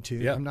we need to.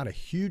 Yep. I'm not a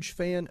huge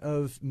fan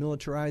of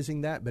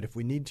militarizing that, but if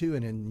we need to,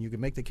 and you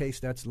can make the case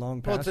that's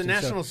long past. Well, it's a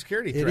national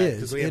security threat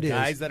because we have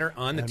guys that are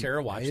on the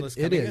terror watch list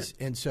coming in. It is.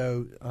 And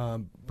so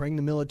bring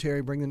the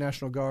military, bring the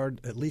National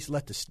Guard, at least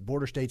let the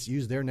border states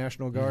use their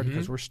National Guard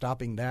because we're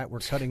stopping that. We're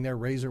cutting their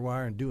razor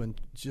wire and doing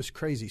just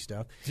crazy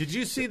stuff. Did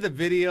you see the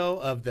video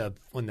of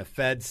when the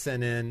Feds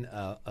sent in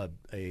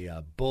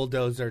a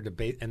bulldozer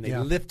debate and they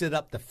lifted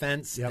up the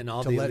fence and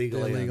all the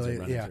illegal aliens are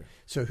running through?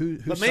 So who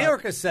But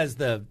Mayorkas says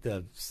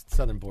the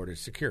southern border is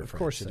secure. Of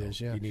course it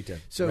is. Yeah, you need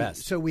to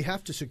rest. So we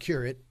have to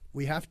secure it.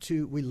 We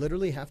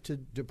literally have to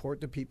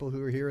deport the people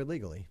who are here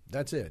illegally.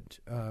 That's it.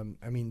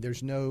 I mean,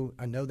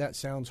 I know that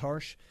sounds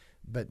harsh,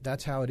 but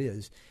that's how it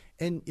is.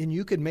 And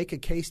you could make a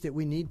case that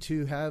we need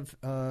to have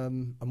a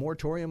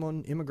moratorium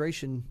on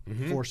immigration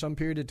for some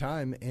period of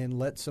time and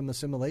let some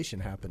assimilation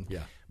happen.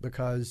 Yeah.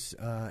 Because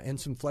and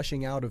some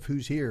fleshing out of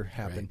who's here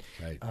happen.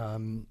 Right.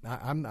 I'm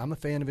a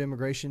fan of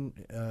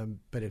immigration,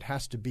 but it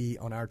has to be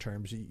on our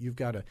terms. You've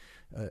got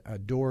a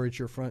door at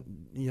your front,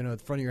 the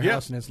front of your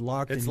house, and it's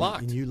locked. It's locked.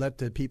 locked. And you let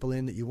the people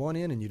in that you want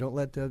in, and you don't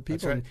let the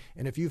people. That's right.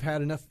 And if you've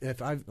had enough,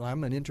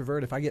 I'm an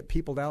introvert. If I get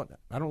peopled out,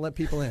 I don't let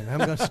people in. I'm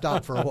going to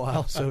stop for a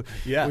while. So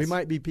we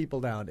might be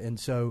peopled out, and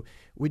so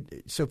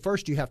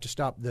first you have to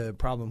stop the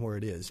problem where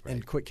it is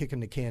and quit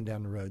kicking the can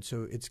down the road.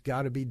 So it's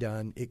got to be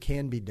done. It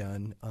can be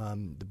done.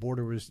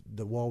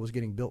 The wall was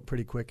getting built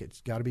pretty quick.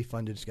 It's got to be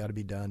funded. It's got to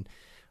be done.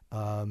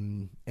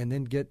 And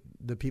then get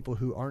the people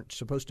who aren't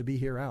supposed to be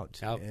here out.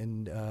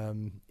 And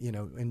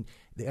and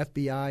the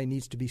FBI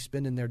needs to be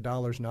spending their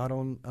dollars not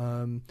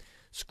on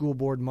school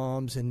board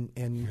moms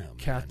and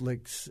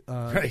Catholics.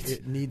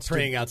 It needs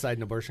praying outside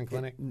an abortion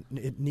clinic.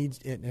 It needs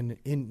and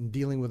in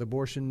dealing with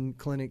abortion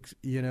clinics,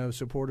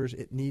 supporters.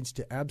 It needs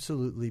to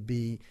absolutely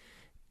be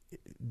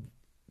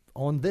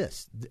on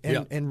this,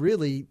 and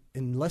really,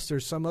 unless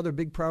there's some other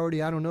big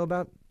priority I don't know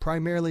about,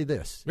 primarily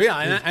this. Yeah,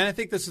 and I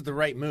think this is the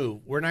right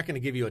move. We're not going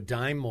to give you a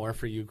dime more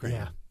for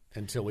Ukraine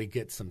until we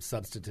get some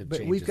substantive changes.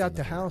 But we've got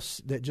the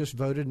House that just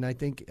voted, and I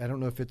don't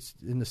know if it's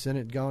in the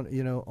Senate gone,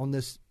 on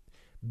this,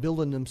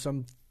 building them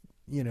some,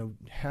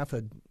 half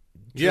a,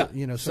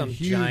 some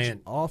huge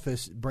giant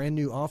office, brand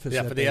new office.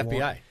 Yeah, for the FBI.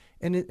 Want.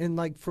 And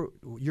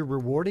you're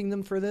rewarding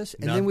them for this,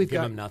 and then we've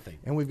give got them nothing.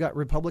 And we've got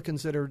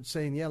Republicans that are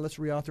saying, let's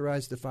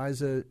reauthorize the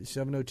FISA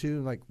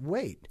 702. And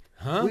wait,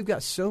 we've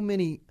got so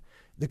many.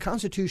 The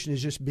Constitution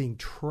is just being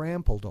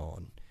trampled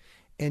on,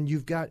 and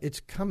it's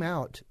come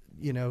out.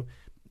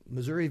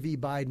 Missouri v.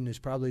 Biden is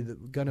probably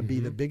going to be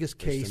the biggest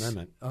case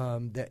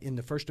that in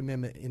the First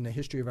Amendment in the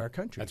history of our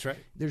country. That's right.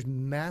 There's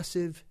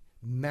massive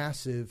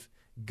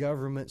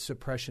government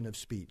suppression of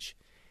speech.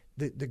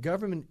 The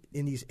government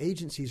in these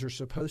agencies are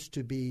supposed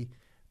to be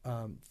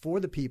for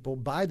the people,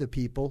 by the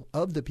people,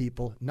 of the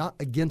people, not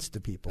against the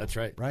people. That's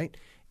right. Right?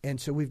 And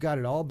so we've got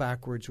it all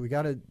backwards.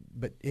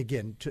 But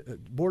again,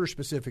 border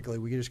specifically,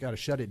 we just got to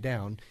shut it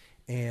down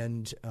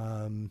and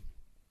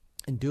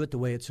do it the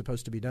way it's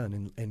supposed to be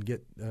done and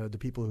get the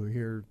people who are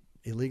here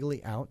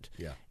illegally out.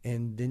 Yeah.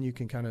 And then you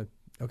can kind of,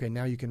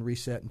 now you can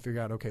reset and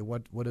figure out,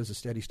 what does a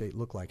steady state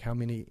look like? How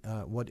many,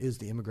 what is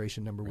the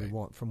immigration number we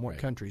want from what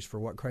countries, for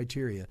what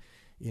criteria?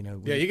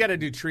 You got to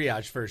do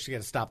triage first. You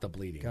got to stop the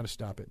bleeding. Got to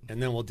stop it,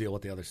 and then we'll deal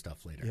with the other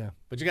stuff later. Yeah,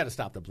 but you got to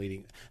stop the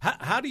bleeding.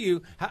 How do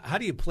you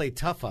play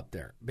tough up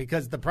there?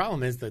 Because the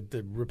problem is that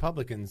the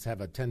Republicans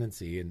have a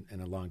tendency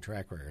and a long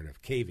track record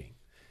of caving.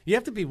 You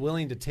have to be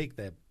willing to take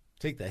the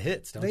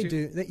hits, don't you? They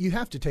do. You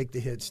have to take the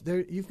hits.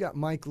 You've got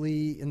Mike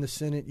Lee in the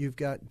Senate. You've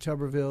got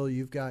Tuberville.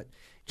 You've got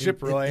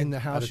Chip Roy in the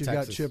House. You've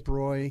Texas. Got Chip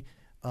Roy.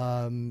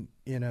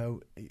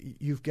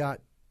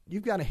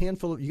 You've got a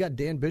handful of. You got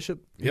Dan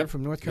Bishop here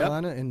from North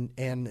Carolina,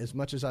 and as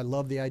much as I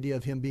love the idea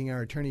of him being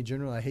our Attorney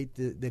General, I hate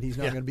that he's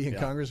not going to be in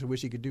Congress. I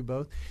wish he could do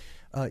both.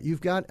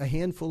 You've got a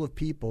handful of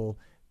people,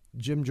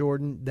 Jim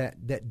Jordan,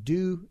 that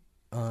do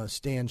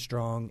stand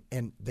strong,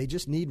 and they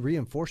just need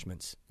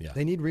reinforcements. Yeah.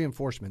 They need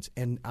reinforcements,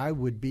 and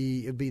it'd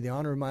be the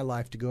honor of my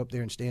life to go up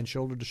there and stand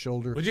shoulder to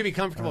shoulder. Would you be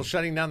comfortable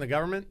shutting down the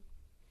government?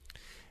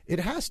 It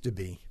has to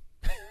be.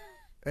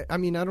 I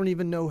mean, I don't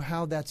even know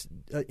how that's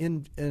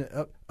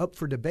up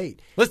for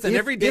debate. Listen,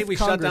 every day we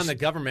shut down the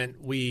government,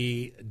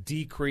 we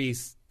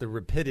decrease the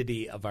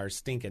rapidity of our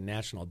stinking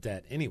national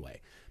debt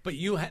anyway. But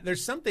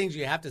there's some things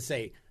you have to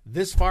say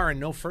this far and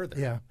no further.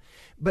 Yeah.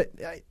 But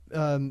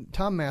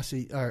Tom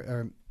Massey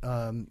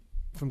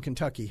from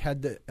Kentucky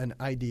had an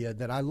idea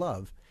that I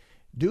love.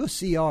 Do a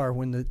CR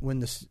when the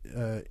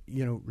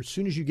as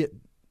soon as you get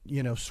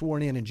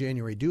sworn in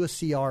January, do a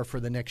CR for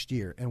the next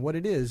year. And what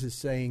it is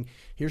saying,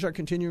 here's our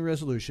continuing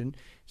resolution,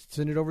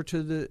 send it over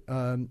to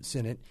the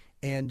Senate,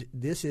 and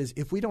this is,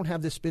 if we don't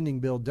have this spending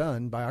bill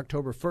done by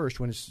October 1st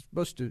when it's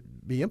supposed to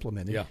be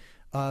implemented,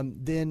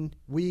 then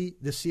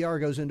the CR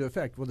goes into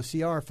effect. Well,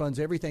 the CR funds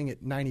everything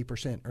at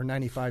 90% or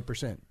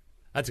 95%.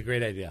 That's a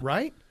great idea.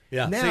 Right?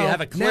 Yeah, so you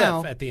have a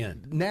cliff at the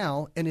end.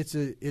 Now, and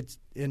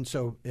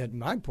so at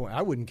my point,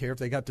 I wouldn't care if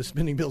they got the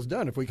spending bills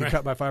done if we could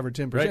cut by 5 or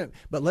 10%. Right.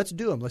 But let's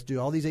do them. Let's do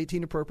all these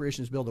 18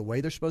 appropriations bill the way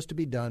they're supposed to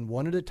be done,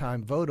 one at a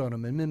time, vote on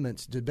them,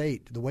 amendments,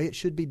 debate, the way it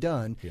should be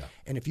done. Yeah.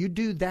 And if you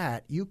do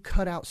that, you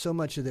cut out so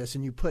much of this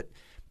and you put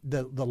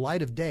the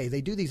light of day.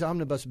 They do these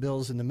omnibus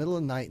bills in the middle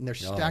of the night, and they're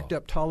stacked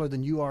up taller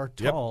than you are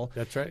tall. Yep,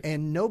 that's right.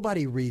 And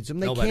nobody reads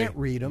them. They can't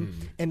read them.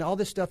 Mm-hmm. And all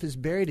this stuff is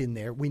buried in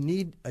there. We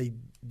need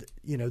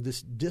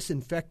this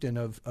disinfectant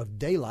of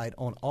daylight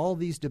on all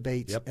these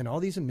debates and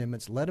all these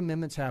amendments. Let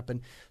amendments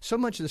happen. So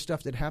much of the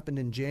stuff that happened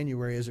in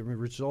January as a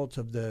result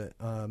of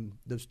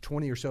those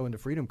 20 or so in the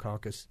Freedom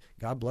Caucus,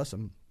 God bless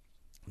them,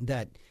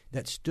 that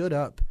stood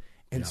up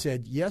and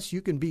said, yes,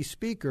 you can be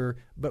speaker,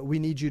 but we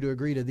need you to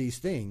agree to these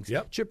things.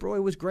 Yep. Chip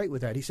Roy was great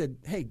with that. He said,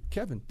 hey,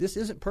 Kevin, this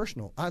isn't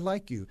personal. I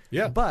like you.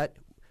 Yeah. But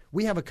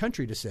we have a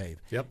country to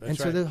save. Yep, that's and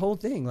so the whole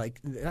thing,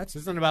 this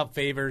isn't about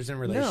favors and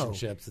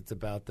relationships. It's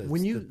about the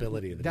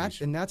stability of the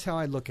nation. And that's how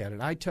I look at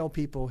it. I tell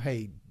people,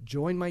 hey,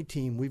 join my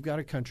team. We've got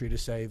a country to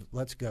save.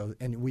 Let's go.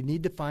 And we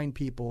need to find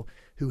people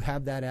who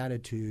have that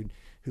attitude,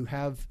 who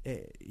have,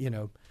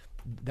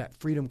 that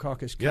Freedom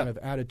Caucus kind of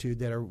attitude,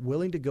 that are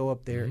willing to go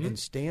up there and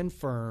stand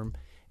firm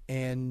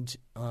and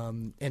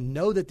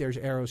know that there's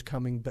arrows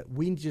coming, but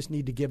we just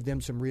need to give them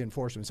some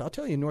reinforcements. I'll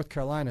tell you, in North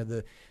Carolina,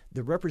 the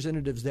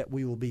representatives that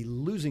we will be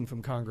losing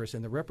from Congress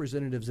and the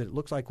representatives that it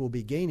looks like we'll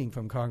be gaining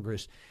from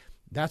Congress,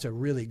 that's a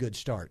really good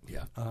start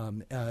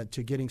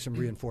to getting some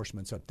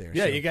reinforcements up there.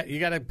 Yeah, so you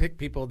got to pick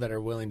people that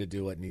are willing to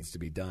do what needs to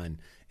be done,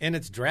 and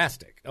it's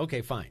drastic.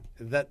 Okay, fine.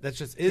 That's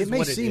just is what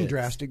it is. It may seem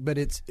drastic, but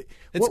it's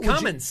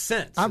common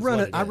sense. I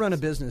run a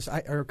business,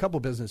 or a couple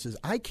businesses.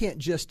 I can't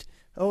just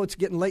it's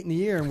getting late in the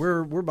year and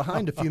we're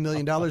behind a few $1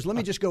 million. Let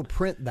me just go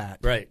print that.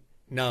 Right.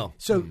 No.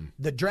 So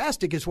the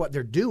drastic is what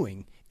they're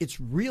doing. It's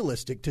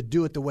realistic to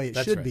do it the way it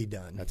should be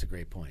done. That's a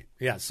great point.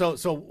 Yeah. So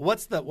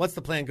what's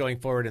the plan going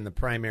forward in the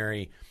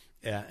primary?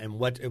 And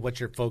what's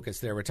your focus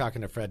there? We're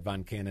talking to Fred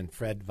Von Cannon,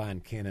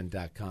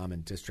 fredvoncannon.com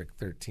in District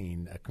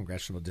 13, a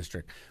congressional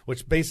district,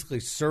 which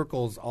basically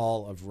circles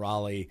all of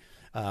Raleigh.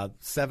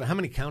 7. How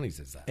many counties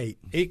is that? 8.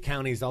 8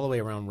 counties all the way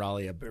around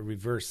Raleigh, a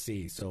reverse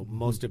C. So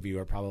most of you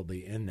are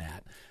probably in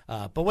that.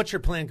 But what's your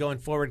plan going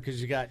forward?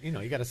 Because you got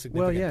a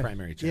significant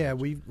primary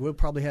challenge. Yeah,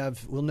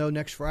 we'll know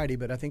next Friday,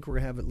 but I think we're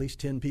going to have at least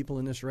 10 people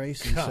in this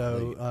race. And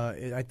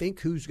so I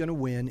think who's going to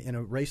win in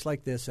a race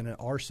like this in an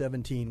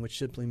R17, which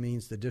simply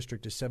means the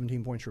district is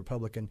 17 points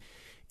Republican,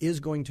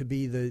 is going to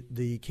be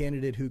the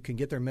candidate who can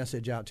get their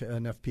message out to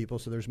enough people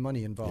so there's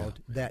money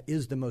involved. Yeah. That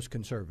is the most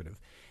conservative.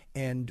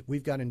 And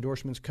we've got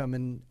endorsements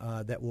coming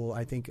that will,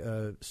 I think,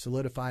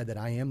 solidify that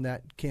I am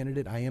that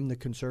candidate. I am the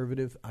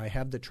conservative. I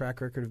have the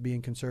track record of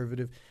being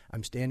conservative.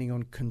 I'm standing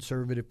on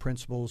conservative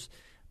principles,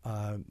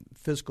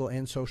 fiscal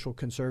and social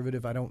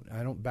conservative. I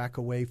don't back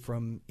away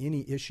from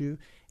any issue,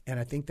 and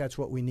I think that's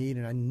what we need.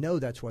 And I know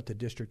that's what the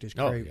district is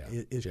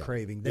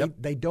craving.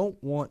 They don't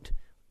want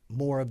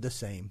more of the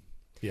same.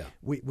 Yeah,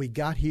 we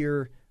got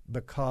here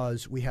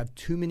because we have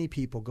too many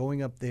people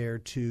going up there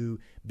to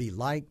be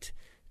liked,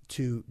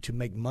 to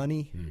make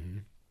money. Mm-hmm.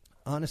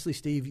 Honestly,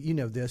 Steve, you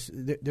know this.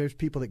 There's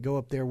people that go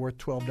up there worth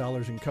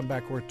 $12 and come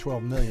back worth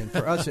 $12 million.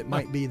 For us, it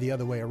might be the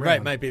other way around. Right,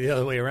 it might be the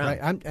other way around.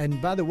 Right?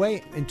 And by the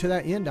way, and to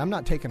that end, I'm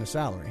not taking a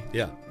salary.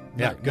 Yeah.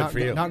 Yeah, good for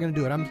you. Not going to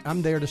do it.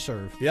 I'm there to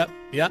serve. Yep,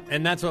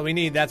 and that's what we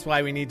need. That's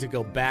why we need to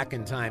go back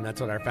in time.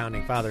 That's what our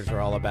founding fathers were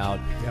all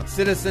about. Yep.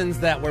 Citizens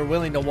that were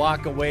willing to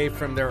walk away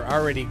from their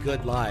already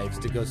good lives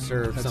to go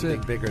serve something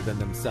bigger than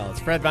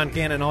themselves. Fred Von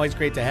Cannon, always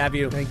great to have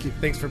you. Thank you.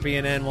 Thanks for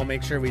being in. We'll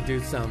make sure we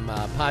do some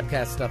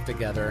podcast stuff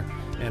together,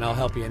 and I'll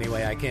help you any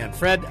way I can.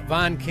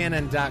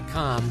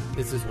 FredVonCannon.com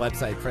is his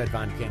website,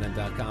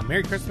 FredVonCannon.com.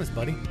 Merry Christmas,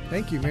 buddy.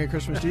 Thank you. Merry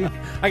Christmas to you.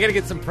 I got to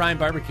get some prime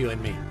barbecue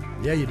in me.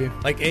 Yeah, you do.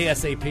 Like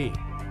ASAP.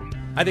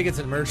 I think it's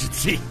an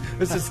emergency.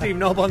 This is Steve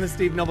Noble on the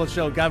Steve Noble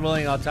Show. God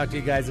willing, I'll talk to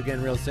you guys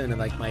again real soon. And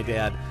like my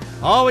dad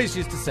always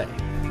used to say,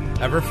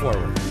 ever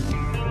forward.